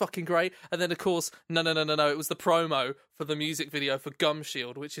 and it was fucking great. And then, of course, no, it was the promo for the music video for Gum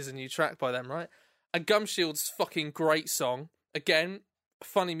Shield, which is a new track by them, right? And Gum Shield's fucking great song. Again,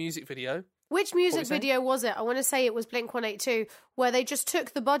 funny music video. Which music video was it? I want to say it was Blink-182, where they just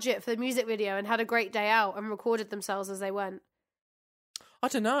took the budget for the music video and had a great day out and recorded themselves as they went. I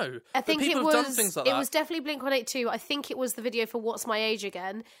don't know. I think people have done things like that. It was definitely Blink-182. I think it was the video for What's My Age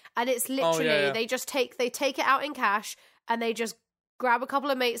Again, and it's literally they take it out in cash and they just grab a couple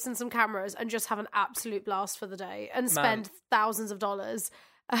of mates and some cameras and just have an absolute blast for the day and spend thousands of dollars.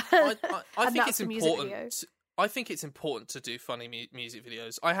 I think it's important. I think it's important to do funny music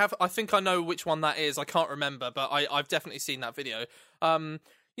videos. I think I know which one that is. I can't remember, but I've definitely seen that video.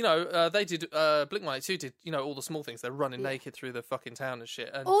 They did, Blink-182 did, all the small things. They're running naked through the fucking town and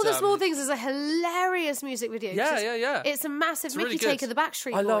shit. And, All the Small Things is a hilarious music video. Yeah. It's a massive Mickey take of the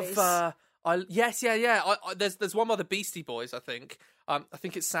Backstreet Boys. There's one by the Beastie Boys, I think. I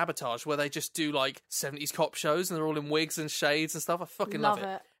think it's Sabotage, where they just do, like, 70s cop shows, and they're all in wigs and shades and stuff. I fucking love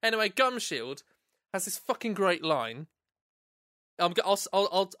it. Anyway, Gum Shield has this fucking great line. I'll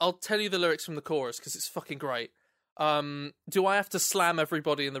tell you the lyrics from the chorus, because it's fucking great. Do I have to slam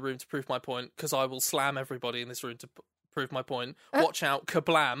everybody in the room to prove my point? Because I will slam everybody in this room to prove my point. Watch out,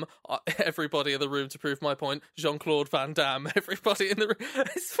 kablam, everybody in the room to prove my point. Jean-Claude Van Damme, everybody in the room.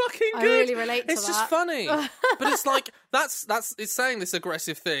 It's fucking good. I really relate to that. It's just funny. But it's like, it's saying this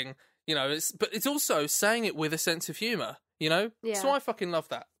aggressive thing, but it's also saying it with a sense of humour, Yeah. So I fucking love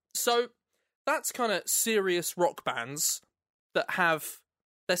that. So that's kind of serious rock bands that have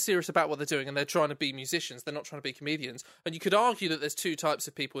they're serious about what they're doing and they're trying to be musicians. They're not trying to be comedians. And you could argue that there's two types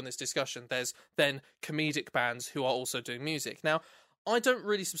of people in this discussion. There's then comedic bands who are also doing music. Now, I don't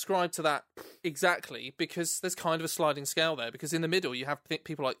really subscribe to that exactly because there's kind of a sliding scale there. Because in the middle, you have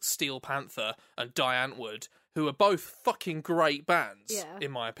people like Steel Panther and Die Antwoord, who are both fucking great bands,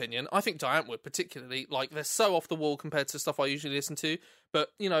 in my opinion. I think Die Antwoord particularly, like, they're so off the wall compared to stuff I usually listen to.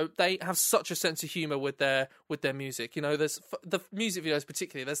 But, you know, they have such a sense of humour with their music. You know, there's the music videos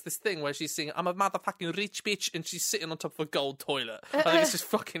particularly, there's this thing where she's singing, I'm a motherfucking rich bitch, and she's sitting on top of a gold toilet. I think it's just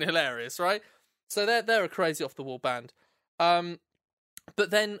fucking hilarious, right? So they're a crazy off the wall band.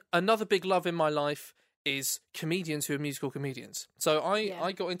 But then another big love in my life is comedians who are musical comedians. So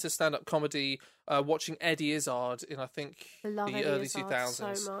I got into stand-up comedy watching Eddie Izzard in, I think, the early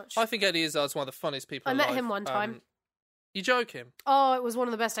 2000s. So much. I think Eddie Izzard's one of the funniest people alive. I met him one time. You joking? Oh, it was one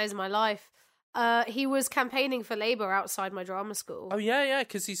of the best days of my life. He was campaigning for Labour outside my drama school. Oh, yeah,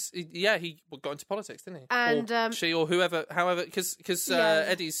 because he got into politics, didn't he? And or she or whoever, however, because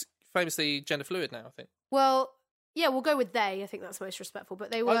Eddie's famously gender fluid now, I think. Well... Yeah, we'll go with they. I think that's most respectful.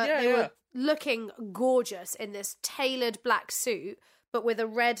 But they were looking gorgeous in this tailored black suit, but with a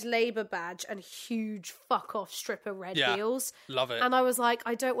red Labour badge and huge fuck-off stripper red heels. Love it. And I was like,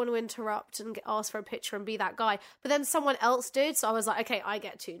 I don't want to interrupt and ask for a picture and be that guy. But then someone else did, so I was like, okay, I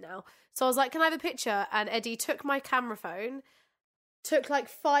get to now. So I was like, can I have a picture? And Eddie took my camera phone, took like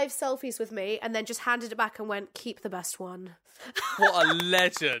 5 selfies with me, and then just handed it back and went, keep the best one. What a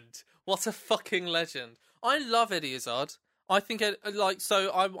legend. What a fucking legend. I love Eddie Izzard. I think,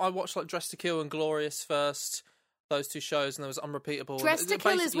 I watched, like, Dressed to Kill and Glorious first, those two shows, and there was Unrepeatable. Dressed to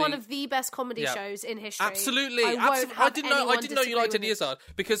Kill is one of the best comedy shows in history. Absolutely. I didn't know you liked Eddie Izzard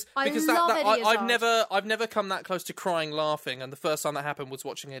because I've never come that close to crying laughing, and the first time that happened was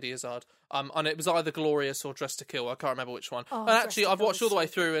watching Eddie Izzard. And it was either Glorious or Dressed to Kill. I can't remember which one. Oh, and actually, I've watched all the way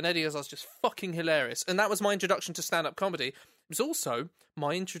through, and Eddie Izzard's just fucking hilarious. And that was my introduction to stand-up comedy. It was also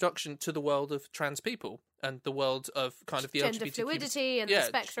my introduction to the world of trans people and the world of kind of the gender LGBTQ. fluidity and the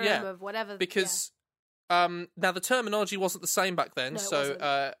spectrum of whatever. Because now the terminology wasn't the same back then.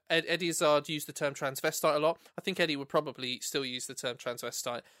 No, Eddie Izzard used the term transvestite a lot. I think Eddie would probably still use the term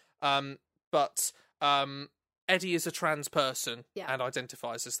transvestite. But Eddie is a trans person and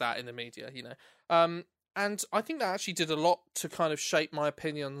identifies as that in the media, you know. And I think that actually did a lot to kind of shape my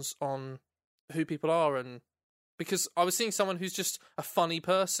opinions on who people are, and because I was seeing someone who's just a funny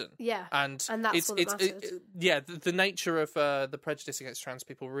person. Yeah. And that's what mattered. The nature of the prejudice against trans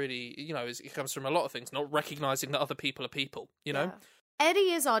people really, you know, it comes from a lot of things, not recognising that other people are people, you know?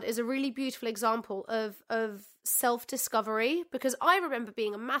 Eddie Izzard is a really beautiful example of self-discovery, because I remember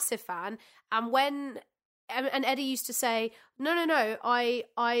being a massive fan, and Eddie used to say, no,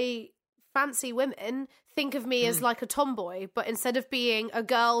 I fancy women, think of me as like a tomboy, but instead of being a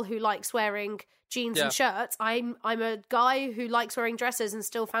girl who likes wearing jeans and shirts, I'm a guy who likes wearing dresses and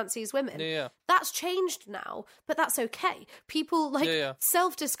still fancies women. That's changed now, but that's okay. People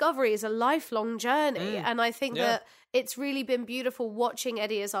self-discovery is a lifelong journey, and I think that it's really been beautiful watching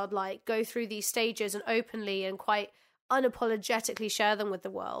Eddie Izzard like go through these stages and openly and quite unapologetically share them with the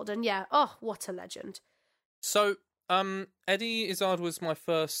world. And what a legend. So Eddie Izzard was my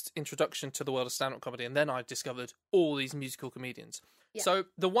first introduction to the world of stand-up comedy, and then I discovered all these musical comedians. Yeah. So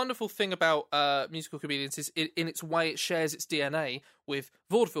the wonderful thing about musical comedians is, in its way, it shares its DNA with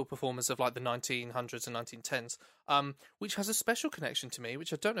vaudeville performers of like the 1900s and 1910s, which has a special connection to me,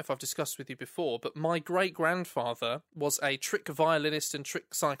 which I don't know if I've discussed with you before, but my great-grandfather was a trick violinist and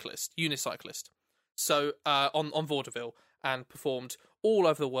trick cyclist, unicyclist, so on vaudeville, and performed all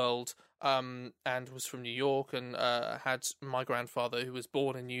over the world, and was from New York, and had my grandfather, who was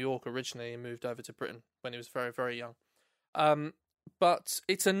born in New York originally and moved over to Britain when he was very, very young. But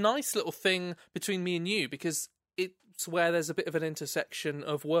it's a nice little thing between me and you, because it's where there's a bit of an intersection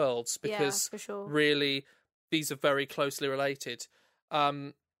of worlds, because for sure. Really these are very closely related.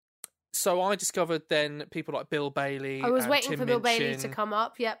 So I discovered then people like Bill Bailey. I was and waiting Tim for Bill Minchin. Bailey to come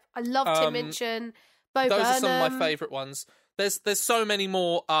up. Yep, I love Tim Minchin. Bo Those Burnham. are some of my favourite ones. There's so many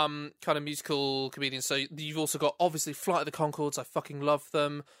more kind of musical comedians. So you've also got, obviously, Flight of the Conchords. I fucking love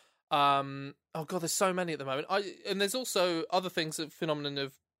them. Oh god, there's so many at the moment. And there's also other things, a phenomenon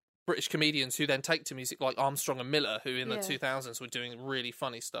of British comedians who then take to music, like Armstrong and Miller, who in the 2000s were doing really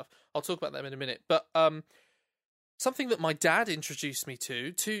funny stuff. I'll talk about them in a minute. But something that my dad introduced me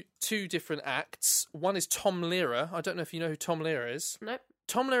to, two different acts. One is Tom Lehrer. I don't know if you know who Tom Lehrer is. Nope.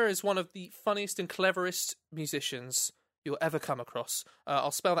 Tom Lehrer is one of the funniest and cleverest musicians you'll ever come across.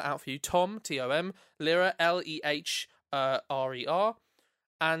 I'll spell that out for you. Tom, T-O-M, Lehrer, L-E-H-R-E-R.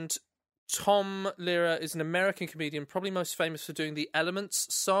 And Tom Lehrer is an American comedian, probably most famous for doing the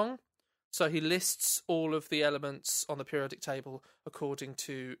Elements song. So he lists all of the elements on the periodic table according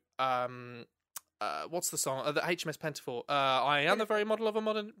to what's the song? The HMS Pentafor. I am the very model of a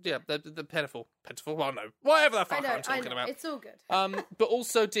modern... Yeah, the Pentafor. Pentafor? Well, no. Whatever the fuck I'm talking about. It's all good. But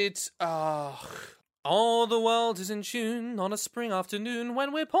also did... all the world is in tune on a spring afternoon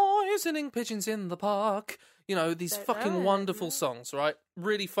when we're poisoning pigeons in the park. You know, these fucking wonderful songs, right?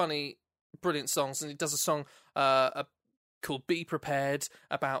 Really funny, brilliant songs. And he does a song called Be Prepared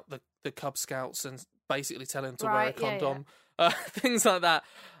about the Cub Scouts and basically telling them to wear a condom. Things like that.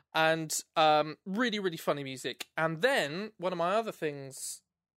 And really, really funny music. And then one of my other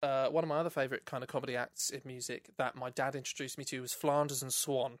favourite kind of comedy acts in music that my dad introduced me to was Flanders and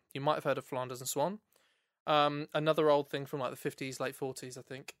Swan. You might have heard of Flanders and Swan. Another old thing from like the 50s, late 40s, I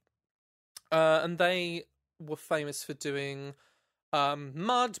think. And they were famous for doing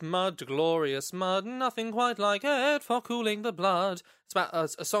Mud, Mud, Glorious Mud, nothing quite like it for cooling the blood. It's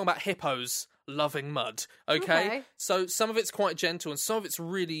about a song about hippos loving mud, okay? So some of it's quite gentle and some of it's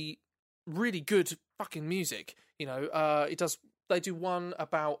really, really good fucking music. You know, they do one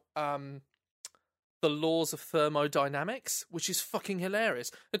about the laws of thermodynamics, which is fucking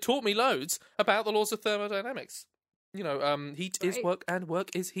hilarious. It taught me loads about the laws of thermodynamics. You know, heat is work and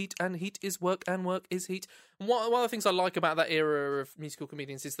work is heat and heat is work and work is heat. And one of the things I like about that era of musical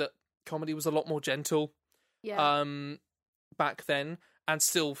comedians is that comedy was a lot more gentle back then and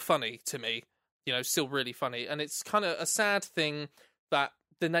still funny to me. You know, still really funny. And it's kind of a sad thing that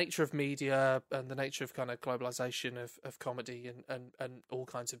the nature of media and the nature of kind of globalization of comedy and all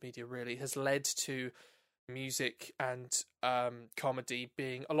kinds of media really has led to music and comedy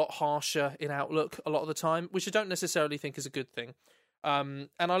being a lot harsher in outlook a lot of the time, which I don't necessarily think is a good thing. And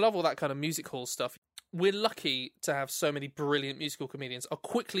I love all that kind of music hall stuff. We're lucky to have so many brilliant musical comedians. I'll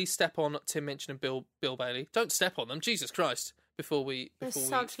quickly step on Tim Minchin and Bill Bailey. Don't step on them, Jesus Christ! Before we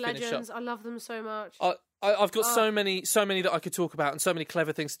such legends. Up. I love them so much. I've got so many that I could talk about and so many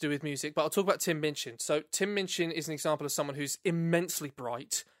clever things to do with music, but I'll talk about Tim Minchin. So Tim Minchin is an example of someone who's immensely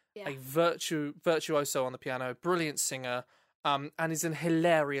bright, a virtuoso on the piano, brilliant singer, and is an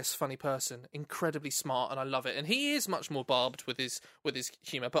hilarious, funny person, incredibly smart, and I love it. And he is much more barbed with his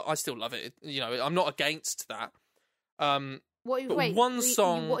humour, but I still love it. You know, I'm not against that. What are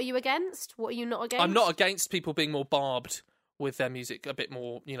you against? What are you not against? I'm not against people being more barbed with their music, a bit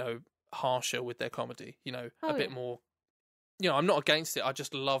more, you know, harsher with their comedy, you know, bit more, you know, I'm not against it. I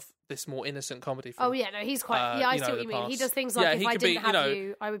just love this more innocent comedy. From, He's quite, I see what you mean. He does things like, if I didn't have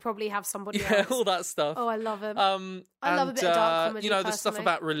you, I would probably have somebody else. All that stuff. Oh, I love him. I love a bit of dark comedy, you know, the stuff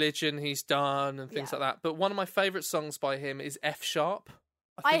about religion he's done and things like that. But one of my favourite songs by him is F Sharp.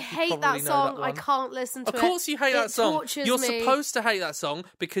 I hate that song. I can't listen to it. Of course you hate that song. You're me. Supposed to hate that song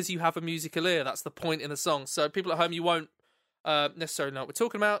because you have a musical ear. That's the point in the song. So people at home, you won't necessarily know what we're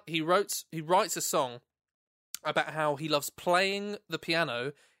talking about. He writes a song about how he loves playing the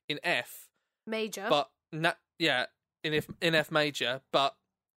piano in F major, but in F major. But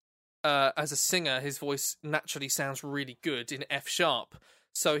as a singer, his voice naturally sounds really good in F sharp.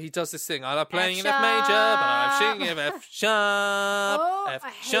 So he does this thing. I love playing in F major, but I'm singing in F sharp, F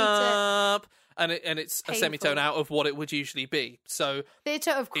sharp. And it's painful. A semitone out of what it would usually be. So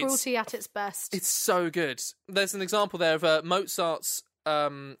theatre of cruelty at its best. It's so good. There's an example there of Mozart's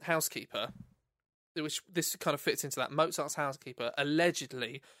housekeeper, which this kind of fits into that. Mozart's housekeeper,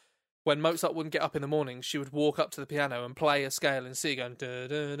 allegedly, when Mozart wouldn't get up in the morning, she would walk up to the piano and play a scale in C, going da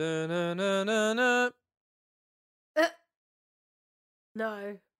da da da da da da.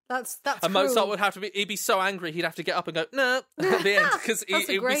 No. That's and cruel. Mozart would he'd be so angry he'd have to get up and go no at the end because he'd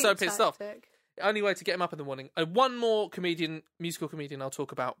be so pissed off. Only way to get him up in the morning. One more musical comedian I'll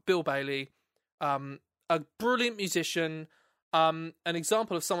talk about, Bill Bailey, a brilliant musician, an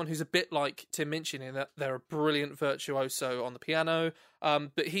example of someone who's a bit like Tim Minchin in that they're a brilliant virtuoso on the piano,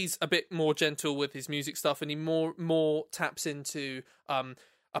 but he's a bit more gentle with his music stuff and he more taps into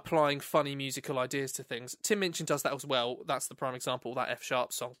applying funny musical ideas to things. Tim Minchin does that as well. That's the prime example, that F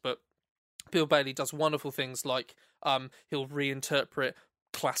sharp song. But Bill Bailey does wonderful things like he'll reinterpret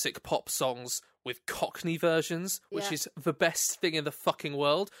classic pop songs with Cockney versions, which is the best thing in the fucking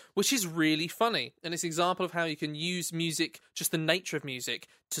world, which is really funny. And it's an example of how you can use music, just the nature of music,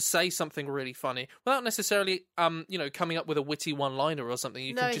 to say something really funny without necessarily, coming up with a witty one-liner or something.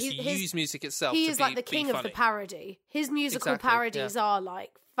 You can just use music itself. He is like the king of the parody. His musical parodies are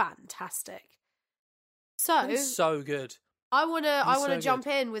like fantastic. So good. I wanna jump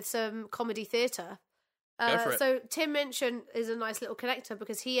in with some comedy theatre. Go for it. So Tim Minchin is a nice little connector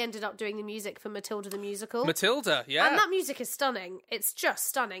because he ended up doing the music for Matilda the musical. Matilda, yeah. And that music is stunning. It's just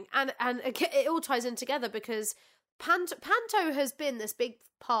stunning. And it all ties in together because Panto has been this big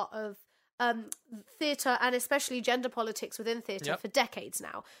part of theatre and especially gender politics within theatre for decades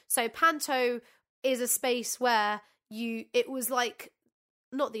now. So Panto is a space where it was like,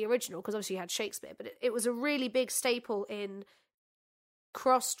 not the original, because obviously you had Shakespeare, but it was a really big staple in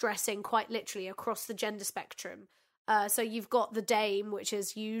cross-dressing quite literally across the gender spectrum. So you've got the dame, which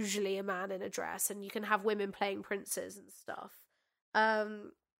is usually a man in a dress, and you can have women playing princes and stuff.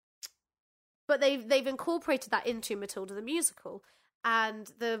 But they've incorporated that into Matilda the musical,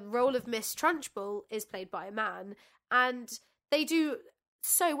 and the role of Miss Trunchbull is played by a man, and they do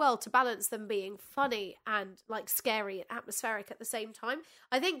so well to balance them being funny and like scary and atmospheric at the same time.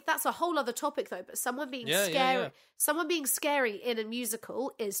 I think that's a whole other topic though, but someone being scary in a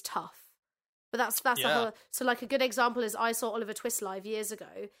musical is tough. But that's a whole, so like a good example is I saw Oliver Twist live years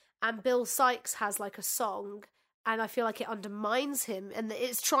ago, and Bill Sykes has like a song, and I feel like it undermines him, and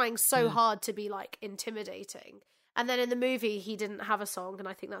it's trying so hard to be like intimidating. And then in the movie he didn't have a song, and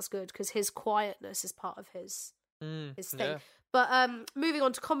I think that's good because his quietness is part of his thing. Yeah. But moving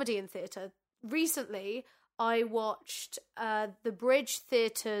on to comedy in theatre, recently I watched the Bridge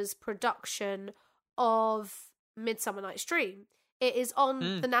Theatre's production of Midsummer Night's Dream. It is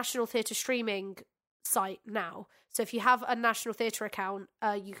on the National Theatre streaming site now. So if you have a National Theatre account,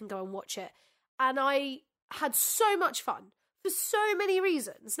 you can go and watch it. And I had so much fun for so many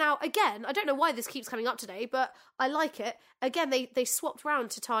reasons. Now, again, I don't know why this keeps coming up today, but I like it. Again, they swapped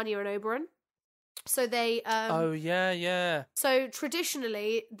around Titania and Oberon. So they So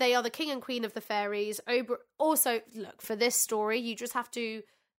traditionally they are the king and queen of the fairies. Also, look, for this story you just have to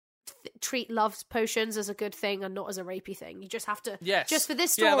treat love potions as a good thing and not as a rapey thing. You just have to just for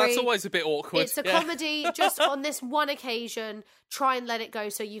this story. Yeah, that's always a bit awkward. It's a comedy. Just on this one occasion, try and let it go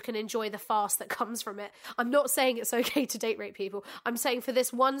so you can enjoy the farce that comes from it. I'm not saying it's okay to date rape people. I'm saying for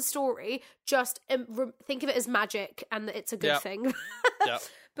this one story, just think of it as magic and that it's a good thing.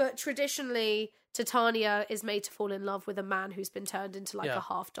 But traditionally Titania is made to fall in love with a man who's been turned into like a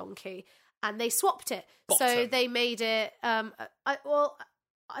half donkey, and they swapped it. So they made it. I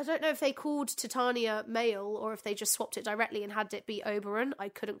don't know if they called Titania male or if they just swapped it directly and had it be Oberon. I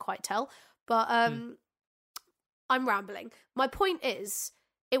couldn't quite tell, but I'm rambling. My point is,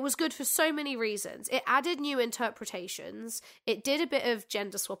 it was good for so many reasons. It added new interpretations. It did a bit of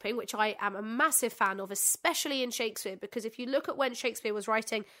gender swapping, which I am a massive fan of, especially in Shakespeare, because if you look at when Shakespeare was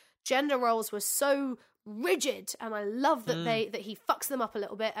writing, gender roles were so rigid, and I love that that he fucks them up a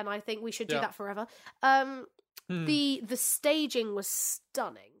little bit, and I think we should do that forever. The staging was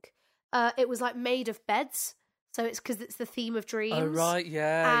stunning. It was like made of beds, so it's because it's the theme of dreams. Oh right,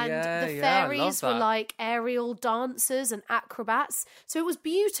 and the fairies were like aerial dancers and acrobats, so it was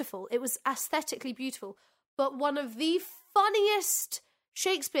beautiful. It was aesthetically beautiful, but one of the funniest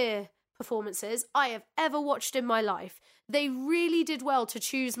Shakespeare performances I have ever watched in my life. They really did well to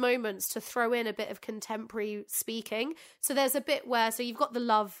choose moments to throw in a bit of contemporary speaking. So there's a bit where, so you've got the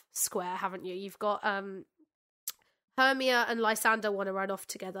love square, haven't you? You've got Hermia and Lysander want to run off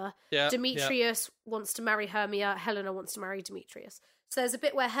together. Yeah, Demetrius wants to marry Hermia. Helena wants to marry Demetrius. So there's a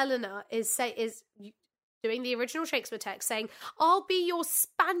bit where Helena is doing the original Shakespeare text, saying, "I'll be your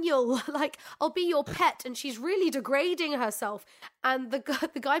spaniel, like I'll be your pet," and she's really degrading herself. And the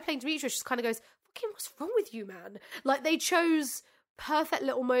guy playing Demetrius just kind of goes, "Fucking, what's wrong with you, man?" Like they chose perfect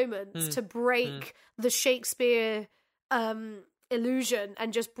little moments to break the Shakespeare illusion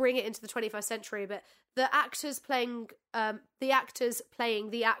and just bring it into the 21st century. But the actors playing the actors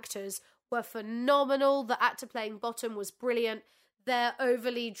were phenomenal. The actor playing Bottom was brilliant. Their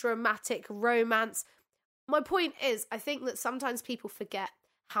overly dramatic romance. My point is, I think that sometimes people forget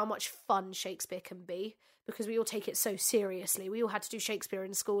how much fun Shakespeare can be because we all take it so seriously. We all had to do Shakespeare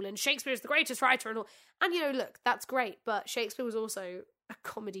in school, and Shakespeare is the greatest writer and all. And, you know, look, that's great, but Shakespeare was also a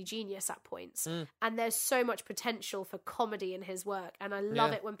comedy genius at points. And there's so much potential for comedy in his work, and I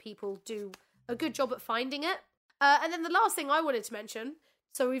love it when people do a good job at finding it. And then the last thing I wanted to mention,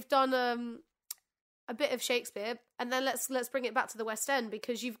 so we've done a bit of Shakespeare, and then let's bring it back to the West End,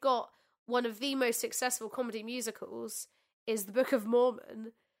 because you've got one of the most successful comedy musicals is The Book of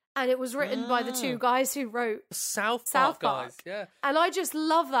Mormon, and it was written by the two guys who wrote South Park guys. Yeah, and I just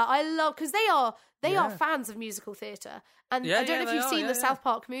love that. I love, because they are fans of musical theatre, and I don't know if you've seen the South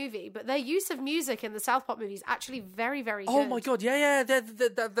Park movie, but their use of music in the South Park movie is actually very, very good. Oh my god,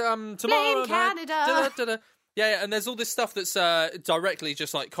 tomorrow in Canada. Yeah, and there's all this stuff that's directly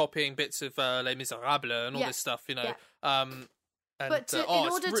just like copying bits of Les Miserables and all this stuff, you know. Yeah. And, but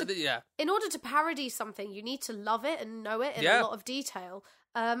in order to parody something, you need to love it and know it in a lot of detail.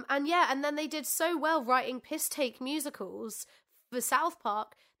 And then they did so well writing piss take musicals for South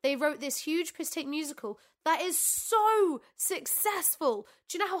Park. They wrote this huge piss take musical that is so successful.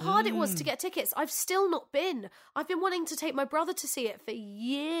 Do you know how hard it was to get tickets? I've still not been. I've been wanting to take my brother to see it for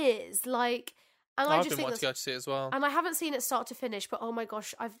years. I've been wanting to go to see it as well. And I haven't seen it start to finish, but oh my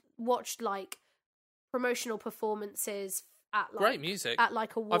gosh, I've watched promotional performances at great music at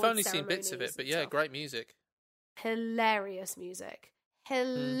awards. I've only seen bits of it, but yeah, great music. Hilarious music.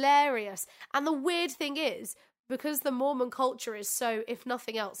 Hilarious. And the weird thing is, because the Mormon culture is so, if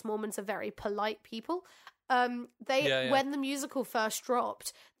nothing else, Mormons are very polite people. When the musical first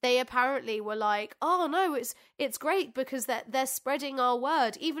dropped, they apparently were like, "Oh no, it's great because they're spreading our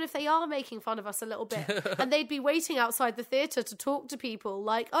word, even if they are making fun of us a little bit." And they'd be waiting outside the theater to talk to people,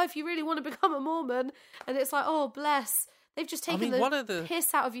 like, "Oh, if you really want to become a Mormon," and it's like, "Oh, bless." They've just taken the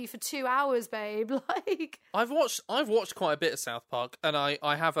piss out of you for 2 hours, babe. I've watched quite a bit of South Park, and I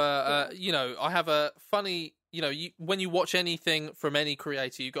have I have a funny. When you watch anything from any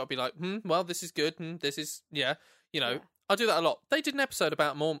creator, you've got to be like, well, this is good, and this is, I do that a lot. They did an episode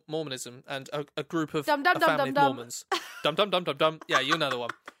about Mormonism and a group of family of Mormons. Dum dum dum dum dum. Yeah, you know the one.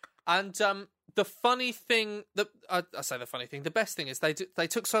 And the funny thing, the best thing is they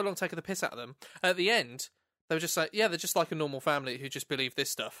took so long taking the piss out of them, and at the end, they were just like, they're just like a normal family who just believe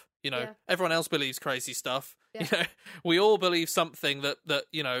this stuff. Everyone else believes crazy stuff. Yeah. We all believe something that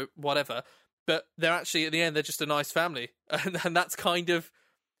whatever. But they're actually, at the end, they're just a nice family. And that's kind of...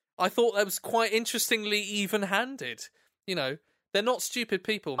 I thought that was quite interestingly even-handed. They're not stupid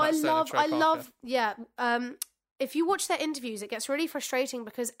people, Matt Stone and Trey Parker. If you watch their interviews, it gets really frustrating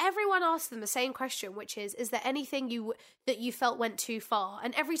because everyone asks them the same question, which is there anything that you felt went too far?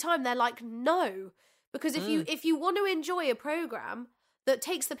 And every time they're like, no. Because if you want to enjoy a program that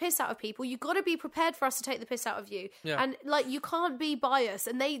takes the piss out of people, you've got to be prepared for us to take the piss out of you. Yeah. And, you can't be biased.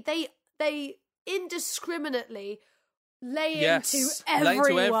 And they indiscriminately lay into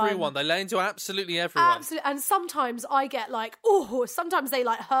everyone. They lay into absolutely everyone. Absolutely. And sometimes I get sometimes they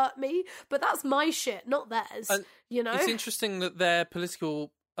hurt me, but that's my shit, not theirs. And it's interesting that their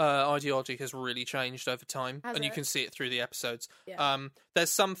political ideology has really changed over time, and you can see it through the episodes. Yeah.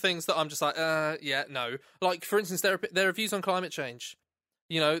 There's some things that I'm just like, no. Like, for instance, their views on climate change.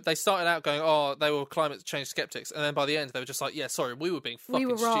 They started out going, they were climate change skeptics, and then by the end, they were just like, yeah, sorry, we were being fucking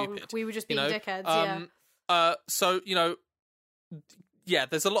wrong. stupid. We were just being dickheads,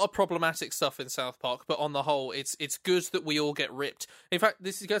 there's a lot of problematic stuff in South Park, but on the whole, it's good that we all get ripped. In fact,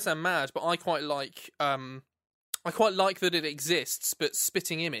 this is going to sound mad, but I quite like that it exists, but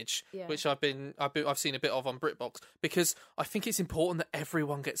Spitting Image, which I've seen a bit of on BritBox, because I think it's important that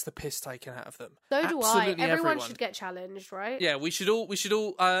everyone gets the piss taken out of them. So do I. Everyone should get challenged, right? Yeah, we should all.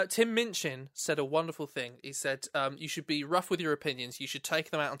 Tim Minchin said a wonderful thing. He said, "You should be rough with your opinions. You should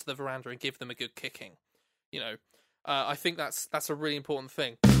take them out onto the veranda and give them a good kicking." I think that's a really important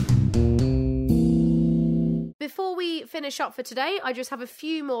thing. Before we finish up for today, I just have a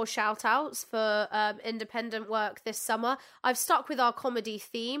few more shout-outs for independent work this summer. I've stuck with our comedy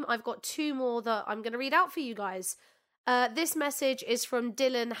theme. I've got 2 more that I'm going to read out for you guys. This message is from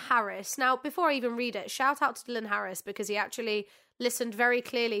Dylan Harris. Now, before I even read it, shout out to Dylan Harris because he actually listened very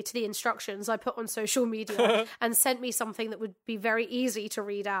clearly to the instructions I put on social media and sent me something that would be very easy to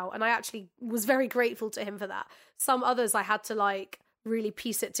read out. And I actually was very grateful to him for that. Some others I had to really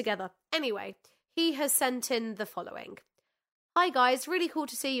piece it together. Anyway, he has sent in the following. Hi guys, really cool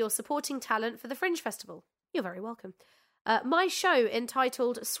to see you're supporting talent for the Fringe Festival. You're very welcome. My show,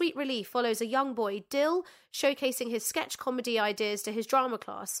 entitled Sweet Relief, follows a young boy, Dill, showcasing his sketch comedy ideas to his drama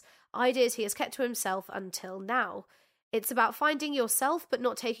class, ideas he has kept to himself until now. It's about finding yourself, but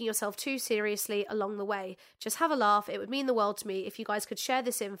not taking yourself too seriously along the way. Just have a laugh. It would mean the world to me if you guys could share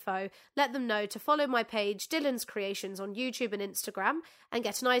this info, let them know to follow my page, Dylan's Creations, on YouTube and Instagram, and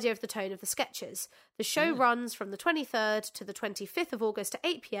get an idea of the tone of the sketches. The show runs from the 23rd to the 25th of August at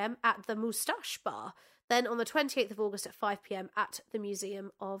 8 p.m. at the Moustache Bar. Then on the 28th of August at 5 p.m. at the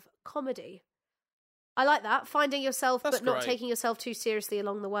Museum of Comedy. I like that. Finding yourself, but not taking yourself too seriously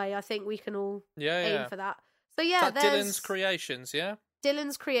along the way. I think we can all aim for that. So yeah, there's Dylan's Creations, yeah?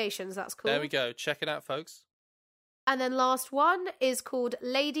 Dylan's Creations, that's cool. There we go. Check it out, folks. And then last one is called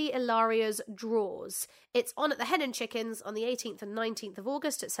Lady Ilaria's Drawers. It's on at the Hen and Chickens on the 18th and 19th of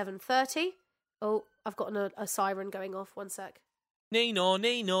August at 7:30. Oh, I've got a siren going off. One sec. Nino,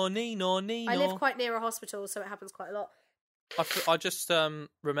 Nino, Nino, Nino. I live quite near a hospital, so it happens quite a lot. I just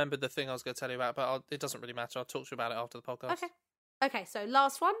remembered the thing I was going to tell you about, but it doesn't really matter. I'll talk to you about it after the podcast. Okay, so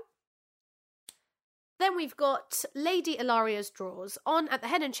last one. Then we've got Lady Ilaria's Drawers on at the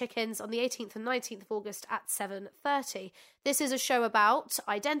Hen and Chickens on the 18th and 19th of August at 7:30. This is a show about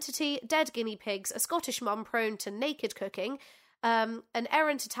identity, dead guinea pigs, a Scottish mum prone to naked cooking, an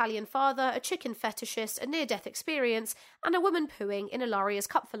errant Italian father, a chicken fetishist, a near-death experience, and a woman pooing in Ilaria's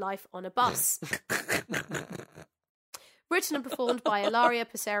Cup for Life on a bus. Written and performed by Ilaria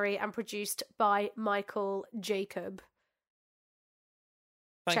Passeri and produced by Michael Jacob.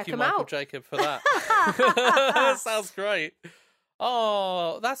 Thank Check you, them Michael out. Jacob, for that. Sounds great.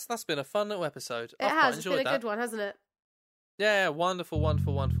 Oh, that's been a fun little episode. It has. It's been a good one, hasn't it? Yeah, wonderful,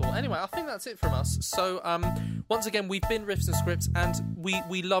 wonderful, wonderful. Anyway, I think that's it from us. So, once again, we've been Riffs and Scripts, and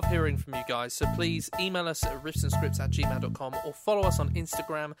we love hearing from you guys. So please email us at riffsandscripts@gmail.com or follow us on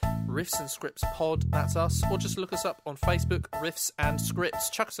Instagram, Riffs and Scripts Pod, that's us, or just look us up on Facebook, Riffs and Scripts.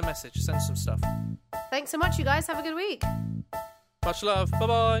 Chuck us a message, send us some stuff. Thanks so much, you guys. Have a good week. Much love.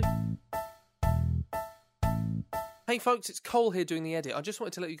 Bye-bye. Hey folks, it's Cole here doing the edit. I just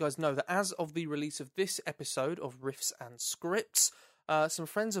wanted to let you guys know that as of the release of this episode of Riffs and Scripts, some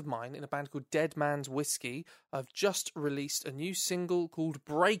friends of mine in a band called Dead Man's Whiskey have just released a new single called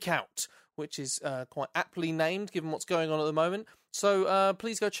Breakout, which is quite aptly named given what's going on at the moment. So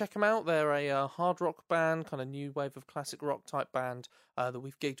please go check them out. They're a hard rock band, kind of new wave of classic rock type band that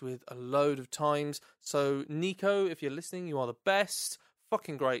we've gigged with a load of times. So Nico, if you're listening, you are the best.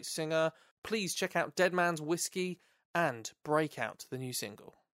 Fucking great singer. Please check out Dead Man's Whiskey and Breakout, the new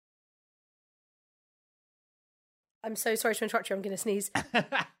single. I'm so sorry to interrupt you. I'm going to sneeze.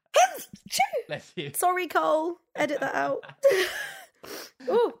 Bless you. Sorry, Cole. Edit that out.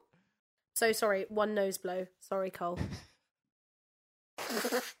 Ooh. So sorry. One nose blow. Sorry, Cole.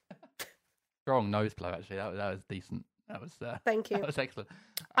 Strong nose blow, actually. That was decent. That was Thank you. That was excellent.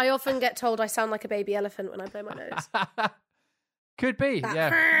 I often get told I sound like a baby elephant when I blow my nose. Could be,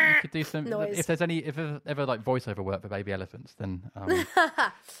 yeah. You could do some noise. If there's ever like voiceover work for baby elephants, then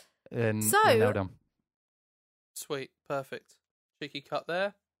then So- nailed on. Sweet, perfect. Cheeky cut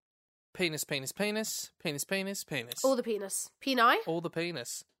there. Penis, penis, penis. Penis, penis, penis. All the penis. Peni? All the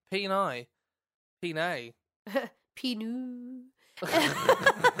penis. Peni. Penay. Pinu.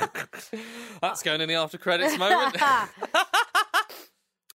 That's going in the after credits moment.